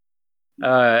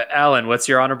 Alan, what's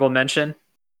your honorable mention?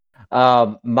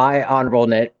 My honorable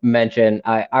mention,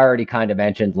 I already kind of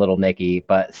mentioned Little Nicky,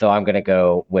 but so I'm gonna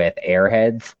go with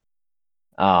Airheads.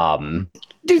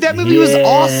 Dude, that movie was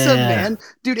awesome, man.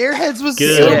 Dude, Airheads was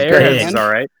Good. so Yeah, good, Airheads man. is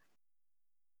all right.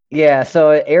 Yeah,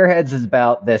 so Airheads is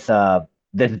about this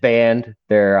band.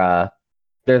 They're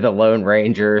the Lone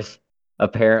Rangers.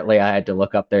 Apparently, I had to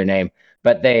look up their name,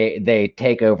 but they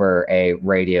take over a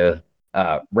radio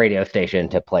station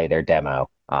to play their demo.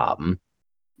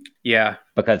 Yeah,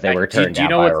 because they were turned down you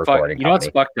know by a what's recording you know what's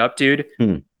company. fucked up,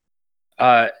 dude?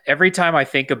 Every time I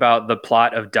think about the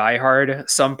plot of Die Hard,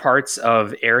 some parts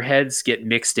of Airheads get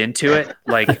mixed into it.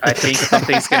 Like, I think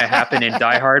something's going to happen in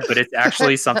Die Hard, but it's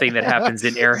actually something that happens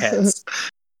in Airheads.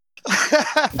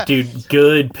 Dude,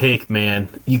 good pick, man.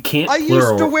 You can't I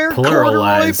used to wear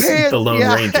pluralize corduroy pants. the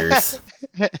Lone Rangers.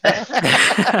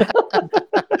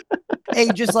 Hey,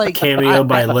 just like Cameo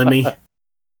by Lemmy.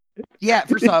 Yeah,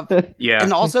 first off, Yeah.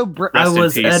 and also Rest I in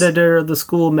was peace. editor of the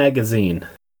school magazine.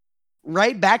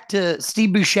 right back to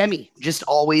Steve Buscemi, just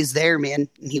always there, man.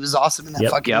 And he was awesome in that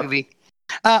fucking movie.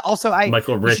 Also,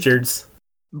 Michael Richards.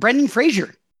 Brendan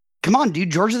Fraser. Come on, dude.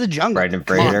 George of the Jungle. Brendan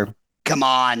Fraser. Come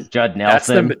on. Judd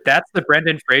Nelson. That's the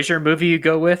Brendan Fraser movie you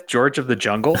go with, George of the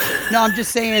Jungle. No, I'm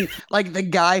just saying, like the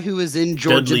guy who was in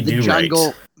George Dudley of the Do-Right.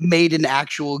 Jungle made an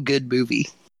actual good movie.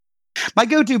 My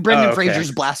go-to Brendan Oh, okay.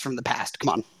 Fraser's Blast from the Past. Come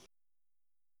on.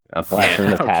 A Blast from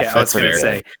the Okay, Past. I was That's going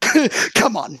to pretty say,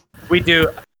 Come on.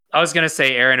 I was going to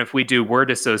say, Aaron, if we do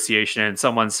word association and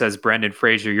someone says Brendan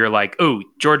Fraser, you're like, ooh,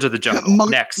 George of the Jungle.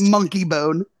 Next. Monkey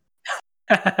Bone.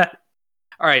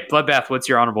 All right, Bloodbath, what's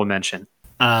your honorable mention?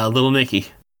 Little Nicky.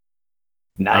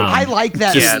 Nice. I like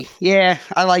that Yeah. movie. Yeah,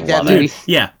 I like that Love it. movie.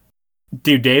 Yeah.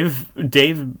 Dude, Dave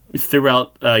threw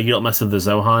out You Don't Mess with the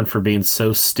Zohan for being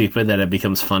so stupid that it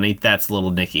becomes funny. That's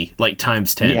Little Nicky. Like,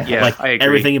 times 10. Yeah, like, I agree.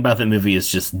 everything about that movie is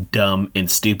just dumb and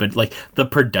stupid. Like, the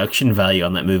production value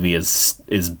on that movie is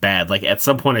bad. Like, at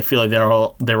some point, I feel like they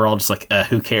were all just like,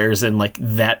 who cares? And, like,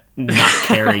 that not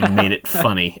caring made it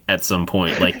funny at some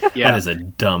point. Like, Yeah. that is a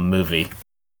dumb movie.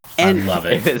 And I love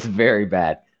It it. is very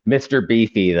bad. Mr.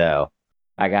 Beefy, though.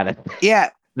 I got it. yeah,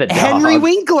 The dog. Henry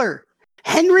Winkler.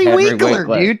 Henry Winkler,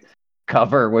 dude.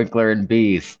 Cover Winkler and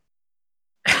Bees.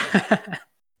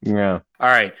 Yeah. All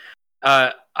right.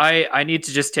 I need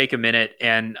to just take a minute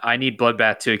and I need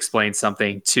Bloodbath to explain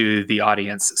something to the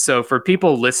audience. So for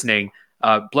people listening,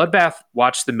 Bloodbath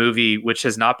watched the movie, which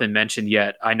has not been mentioned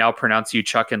yet. I now pronounce you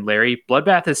Chuck and Larry.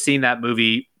 Bloodbath has seen that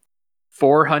movie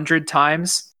 400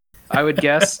 times, I would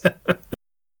guess.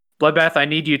 Bloodbath, I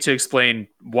need you to explain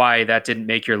why that didn't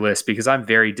make your list because I'm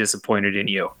very disappointed in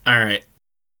you. All right.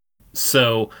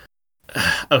 So,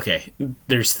 okay,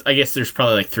 I guess there's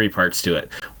probably like three parts to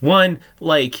it. One,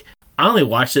 like, I only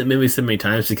watched that movie so many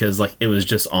times because like it was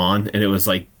just on and it was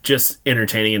like just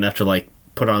entertaining enough to like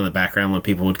put on in the background when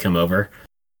people would come over.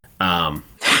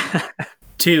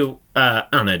 Two, I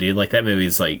don't know, dude. Like that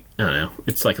movie's like, I don't know,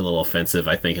 it's like a little offensive.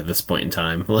 I think at this point in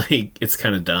time, like it's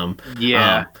kind of dumb.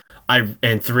 Yeah.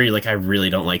 And three, like I really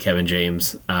don't like Kevin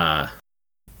James. I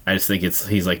just think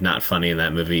he's like not funny in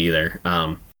that movie either.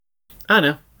 I don't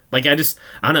know. Like I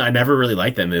don't know. I never really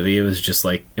liked that movie. It was just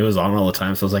like it was on all the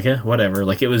time, so I was like, yeah, whatever.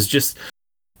 Like it was just,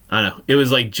 I don't know. It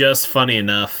was like just funny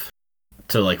enough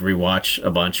to like rewatch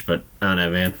a bunch, but I don't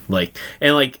know, man. Like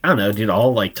and like I don't know, dude.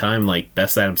 All like time like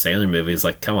best Adam Sandler movies.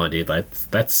 Like come on, dude. Like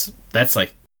that's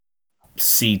like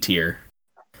C tier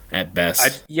at best. I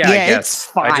It's guess.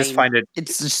 fine. I just find it.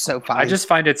 It's just so fine. I just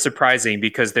find it surprising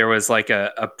because there was like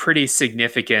a pretty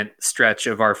significant stretch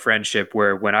of our friendship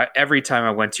where every time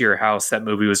I went to your house, that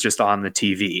movie was just on the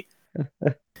TV.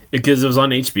 Because it was on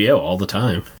HBO all the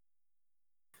time.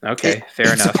 Okay,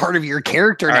 fair it's enough. a part of your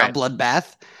character All now, right.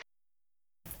 Bloodbath.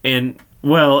 And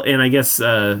I guess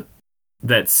that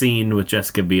scene with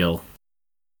Jessica Biel.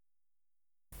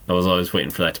 I was always waiting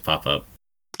for that to pop up.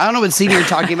 I don't know what scene you're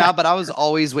talking about, but I was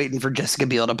always waiting for Jessica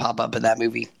Biel to pop up in that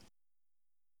movie.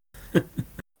 All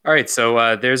right,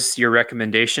 so there's your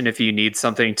recommendation if you need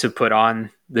something to put on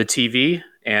the TV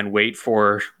and wait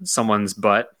for someone's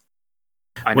butt.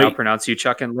 I now Wait. pronounce you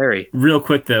Chuck and Larry. Real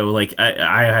quick though, like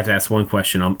I have to ask one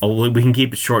question. We can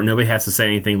keep it short. Nobody has to say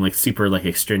anything like super like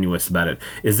extraneous about it.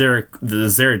 Is there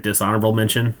a dishonorable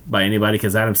mention by anybody?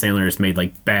 Because Adam Sandler has made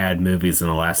like bad movies in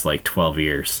the last like 12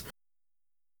 years.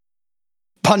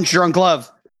 Punch Drunk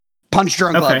Love. Punch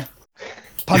Drunk Okay. Love.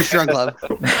 Punch Drunk Love.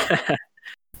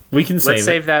 We can Let's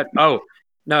save that. Oh,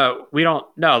 no, we don't.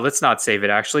 No, let's not save it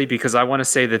actually, because I want to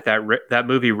say that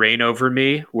movie Rain Over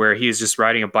Me, where he's just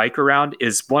riding a bike around,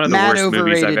 is one of the worst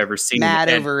movies I've ever seen. Mad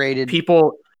And overrated.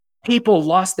 People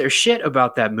lost their shit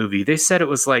about that movie. They said it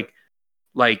was like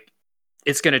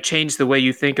it's going to change the way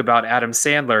you think about Adam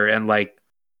Sandler and like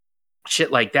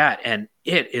shit like that, and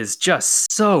it is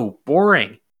just so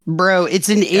boring. Bro, it's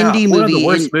an indie movie. One of the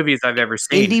worst movies I've ever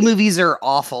seen. Indie movies are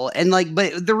awful, and like,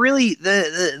 but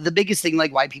the biggest thing,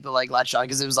 like, why people like latched on,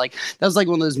 because it was like that was like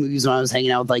one of those movies when I was hanging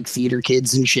out with like theater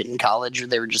kids and shit in college, where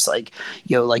they were just like,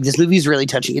 "Yo, like this movie's really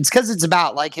touching." It's because it's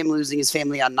about like him losing his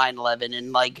family on 9/11,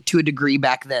 and like to a degree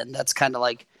back then, that's kind of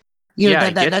like, you know,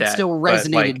 that still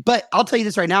resonated. But I'll tell you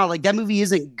this right now, like that movie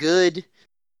isn't good.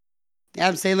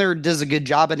 Adam Sandler does a good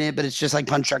job in it, but it's just like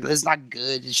Punch Drunk. It's not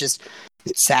good. It's just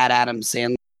sad Adam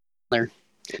Sandler.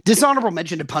 Dishonorable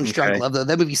mention to Punch Drunk Love, though.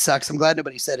 That movie sucks. I'm glad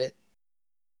nobody said it.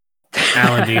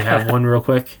 Alan, do you have one real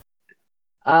quick?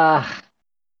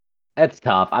 It's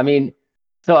tough. I mean,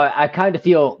 so I kind of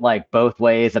feel like both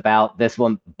ways about this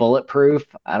one. Bulletproof.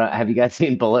 Have you guys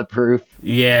seen Bulletproof?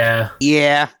 Yeah.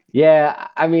 Yeah. Yeah.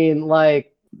 I mean,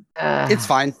 like, it's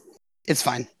fine. It's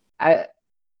fine.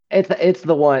 It's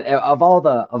the one of all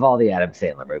the Adam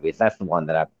Sandler movies. That's the one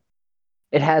that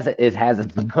it has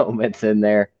its moments in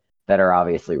there that are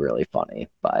obviously really funny,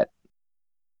 but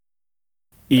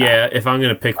yeah, if I'm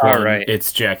gonna pick one,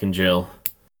 it's Jack and Jill.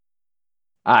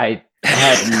 I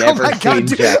have never seen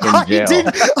Jack and Jill.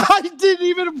 I didn't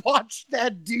even watch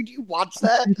that, dude. You watch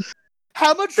that?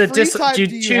 How much free time do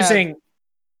you have?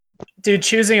 Dude,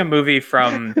 choosing a movie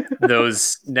from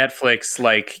those Netflix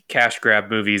like cash grab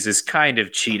movies is kind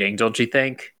of cheating, don't you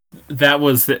think? That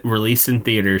was released in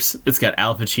theaters. It's got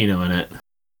Al Pacino in it.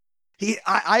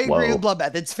 I agree with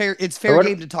Bloodbath. It's fair. It's fair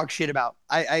game to talk shit about.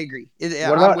 I agree.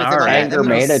 What about Anger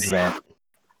Management?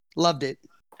 Loved it.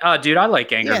 Oh, dude, I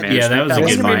like Anger Management. Yeah, that was a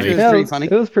good movie. It was pretty funny.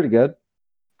 It was pretty good.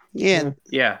 Yeah.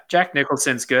 Yeah, Jack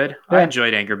Nicholson's good. Yeah. I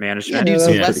enjoyed Anger Management. Yeah, dude,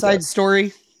 some West Side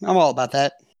Story. I'm all about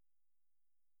that.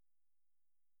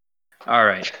 All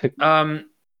right.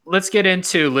 Let's get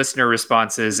into listener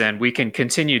responses, and we can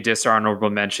continue dishonorable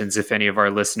mentions if any of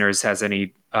our listeners has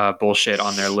any bullshit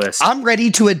on their list. I'm ready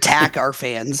to attack our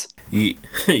fans.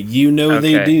 You know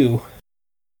they do.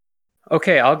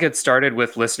 Okay, I'll get started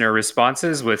with listener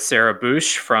responses with Sarah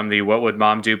Bush from the What Would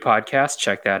Mom Do podcast.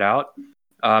 Check that out.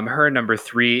 Her number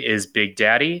 3 is Big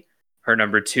Daddy. Her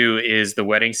number 2 is The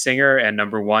Wedding Singer. And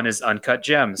number 1 is Uncut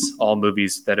Gems, all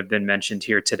movies that have been mentioned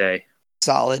here today.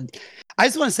 Solid. I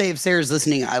just want to say, if Sarah's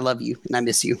listening, I love you and I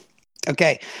miss you.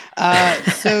 Okay.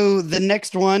 So the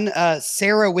next one,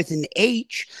 Sarah with an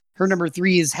H. Her number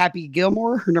 3 is Happy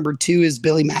Gilmore. Her number 2 is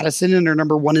Billy Madison. And her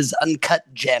number 1 is Uncut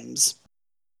Gems.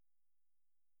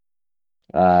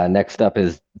 Next up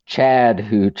is Chad,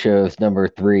 who chose number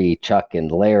 3, Chuck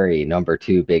and Larry. Number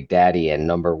 2, Big Daddy. And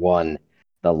number 1,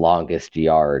 The Longest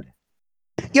Yard.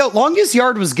 Yo, Longest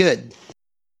Yard was good.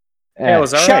 Yeah, it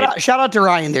was all right. Shout out to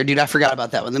Ryan there, dude. I forgot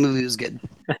about that one. The movie was good.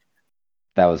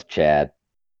 That was Chad.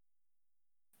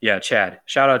 Yeah, Chad.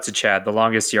 Shout out to Chad, The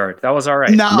Longest Yard. That was all right.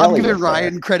 No, I'm giving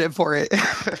Ryan credit for it.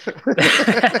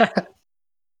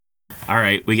 All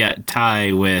right, we got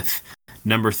Ty with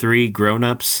number 3, Grown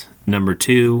Ups. Number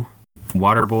 2,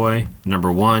 Waterboy.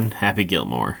 Number 1, Happy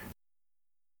Gilmore.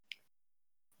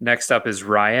 Next up is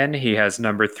Ryan. He has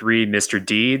number 3, Mr.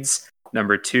 Deeds.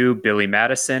 Number 2, Billy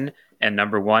Madison. And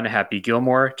number 1, Happy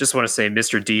Gilmore. Just want to say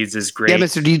Mr. Deeds is great. Yeah,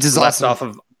 Mr. Deeds is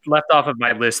awesome. Left off of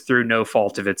my list through no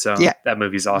fault of its own. Yeah. That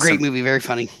movie's awesome. Great movie, very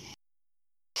funny.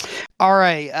 All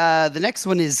right, the next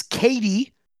one is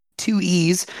Katie, 2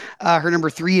 E's. Her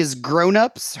number 3 is Grown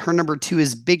Ups. Her number 2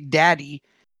 is Big Daddy.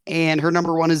 And her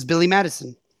number 1 is Billy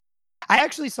Madison. I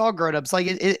actually saw Grown Ups. Like,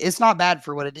 it's not bad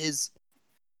for what it is.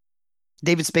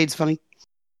 David Spade's funny.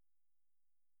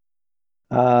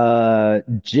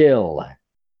 Jill.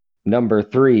 Number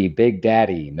 3, Big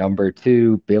Daddy. Number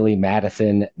 2, Billy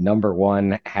Madison. Number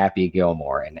 1, Happy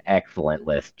Gilmore. An excellent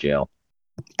list, Jill.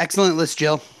 Excellent list,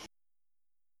 Jill.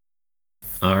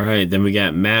 All right, then we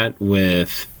got Matt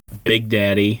with Big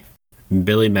Daddy,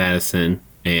 Billy Madison,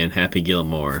 and Happy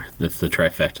Gilmore. That's the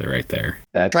trifecta right there.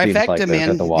 That seems like Trifecta, those man.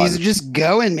 are the ones. These are just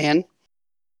going, man.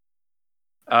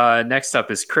 Next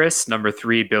up is Chris. Number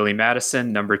 3, Billy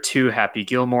Madison. Number 2, Happy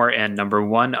Gilmore. And number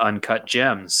 1, Uncut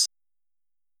Gems.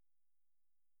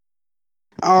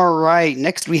 All right.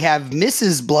 Next, we have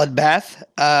Mrs. Bloodbath.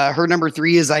 Her number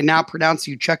 3 is I Now Pronounce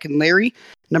You Chuck and Larry.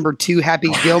 Number 2, Happy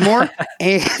Gilmore.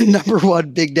 And number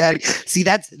 1, Big Daddy. See,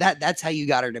 that's how you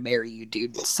got her to marry you,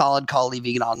 dude. Solid call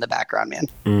leaving it on in the background, man.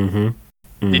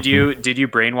 Mm-hmm. Did you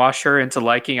brainwash her into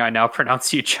liking I Now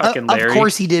Pronounce You Chuck and Larry? Of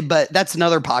course he did, but that's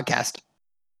another podcast.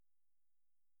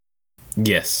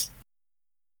 Yes.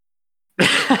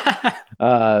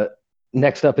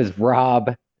 Next up is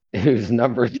Rob, whose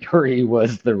number 3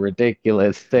 was the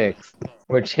ridiculous 6,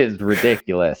 which is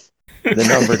ridiculous. The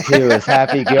number 2 is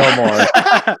Happy Gilmore,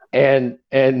 and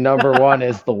number 1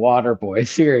 is the Water Boy.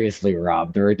 Seriously,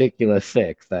 Rob, the ridiculous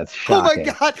 6. That's shocking.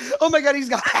 Oh my god, he's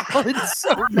got Alan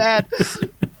so mad.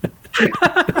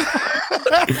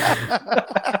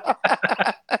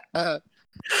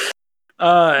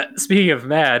 Speaking of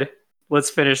mad, let's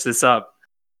finish this up.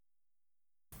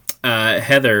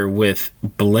 Heather with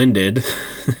Blended,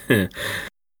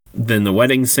 then The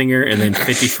Wedding Singer, and then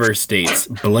 51st Dates.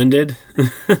 Blended.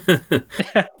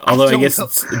 Although I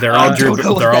guess they're all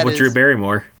with Drew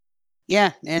Barrymore.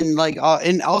 Yeah, and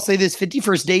and I'll say this: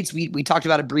 51st Dates. We talked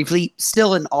about it briefly.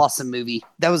 Still an awesome movie.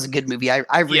 That was a good movie.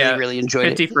 I really enjoyed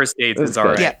it. 51st Dates is all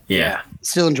right. Yeah.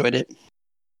 Still enjoyed it.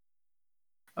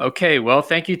 Okay, well,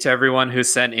 thank you to everyone who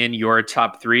sent in your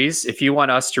top 3s. If you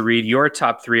want us to read your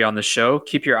top 3 on the show,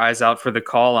 keep your eyes out for the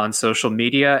call on social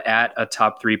media at a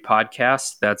top 3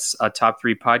 podcast. That's a top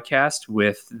 3 podcast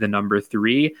with the number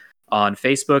 3 on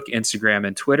Facebook, Instagram,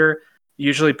 and Twitter.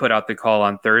 Usually put out the call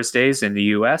on Thursdays in the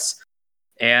US.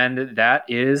 And that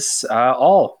is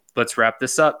all. Let's wrap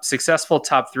this up. Successful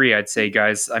top 3, I'd say,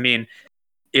 guys. I mean,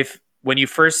 when you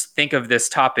first think of this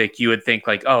topic, you would think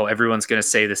like, oh, everyone's going to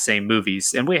say the same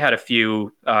movies. And we had a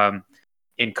few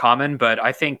in common, but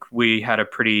I think we had a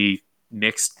pretty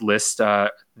mixed list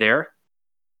there.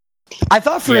 I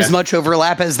thought for as much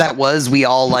overlap as that was, we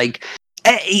all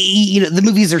the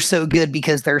movies are so good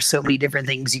because there's so many different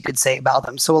things you could say about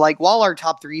them. So while our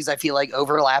top 3s, I feel like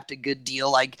overlapped a good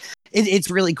deal. It's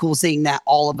really cool seeing that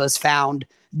all of us found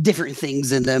different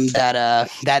things in them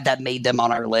that made them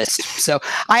on our list. So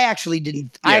I actually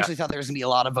thought there was gonna be a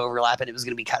lot of overlap and it was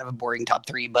gonna be kind of a boring top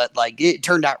 3, but it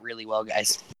turned out really well,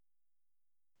 guys.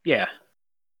 Yeah.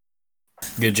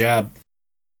 Good job.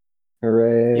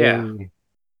 Hooray. Yeah.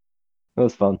 That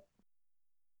was fun.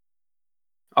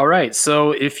 All right.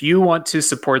 So if you want to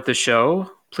support the show,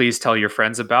 please tell your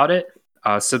friends about it.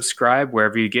 Subscribe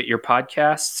wherever you get your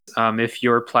podcasts. If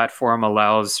your platform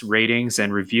allows ratings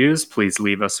and reviews, please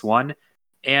leave us one.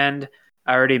 And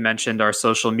I already mentioned our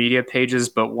social media pages,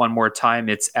 but one more time,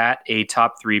 it's at a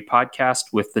top 3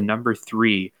 podcast with the number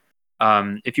 3.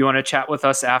 If you want to chat with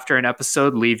us after an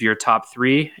episode, leave your top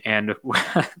 3. And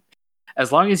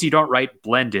as long as you don't write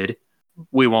blended,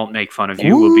 we won't make fun of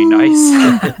you. We'll be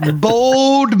nice.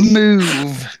 Bold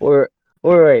move.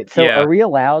 Wait. So are we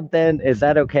allowed then? Is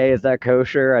that okay? Is that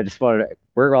kosher?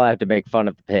 We're going to have to make fun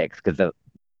of the picks because there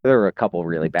were a couple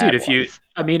really bad ones.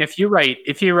 If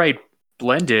you write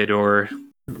blended or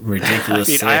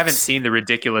ridiculous, I haven't seen the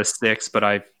ridiculous 6, but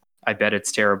I bet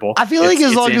it's terrible. I feel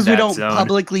as long as we don't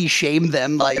publicly shame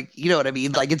them, you know what I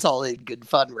mean? It's all in good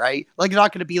fun, right? You're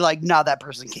not going to be that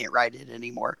person can't write it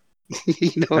anymore.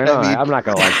 You know what I mean? I'm not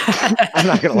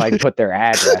gonna put their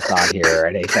address on here or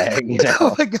anything.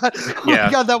 Oh my god! My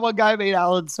god, that one guy made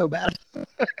Alan so bad.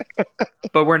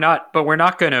 But we're not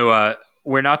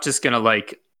just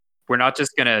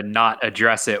gonna not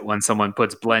address it when someone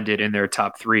puts blended in their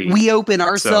top 3. We open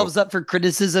ourselves up for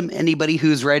criticism. Anybody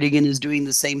who's writing in is doing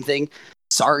the same thing.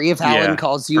 Sorry if Alan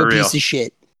calls you a piece of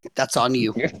shit. That's on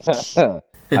you.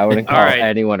 I wouldn't call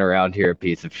anyone around here a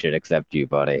piece of shit except you,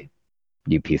 buddy.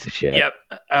 You piece of shit. Yep.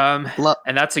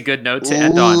 And that's a good note to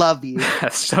end on. Love you.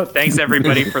 So thanks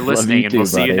everybody for listening, and we'll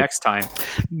see you next time.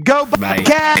 Go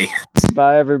Bye.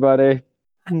 Bye, everybody.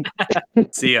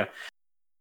 See ya.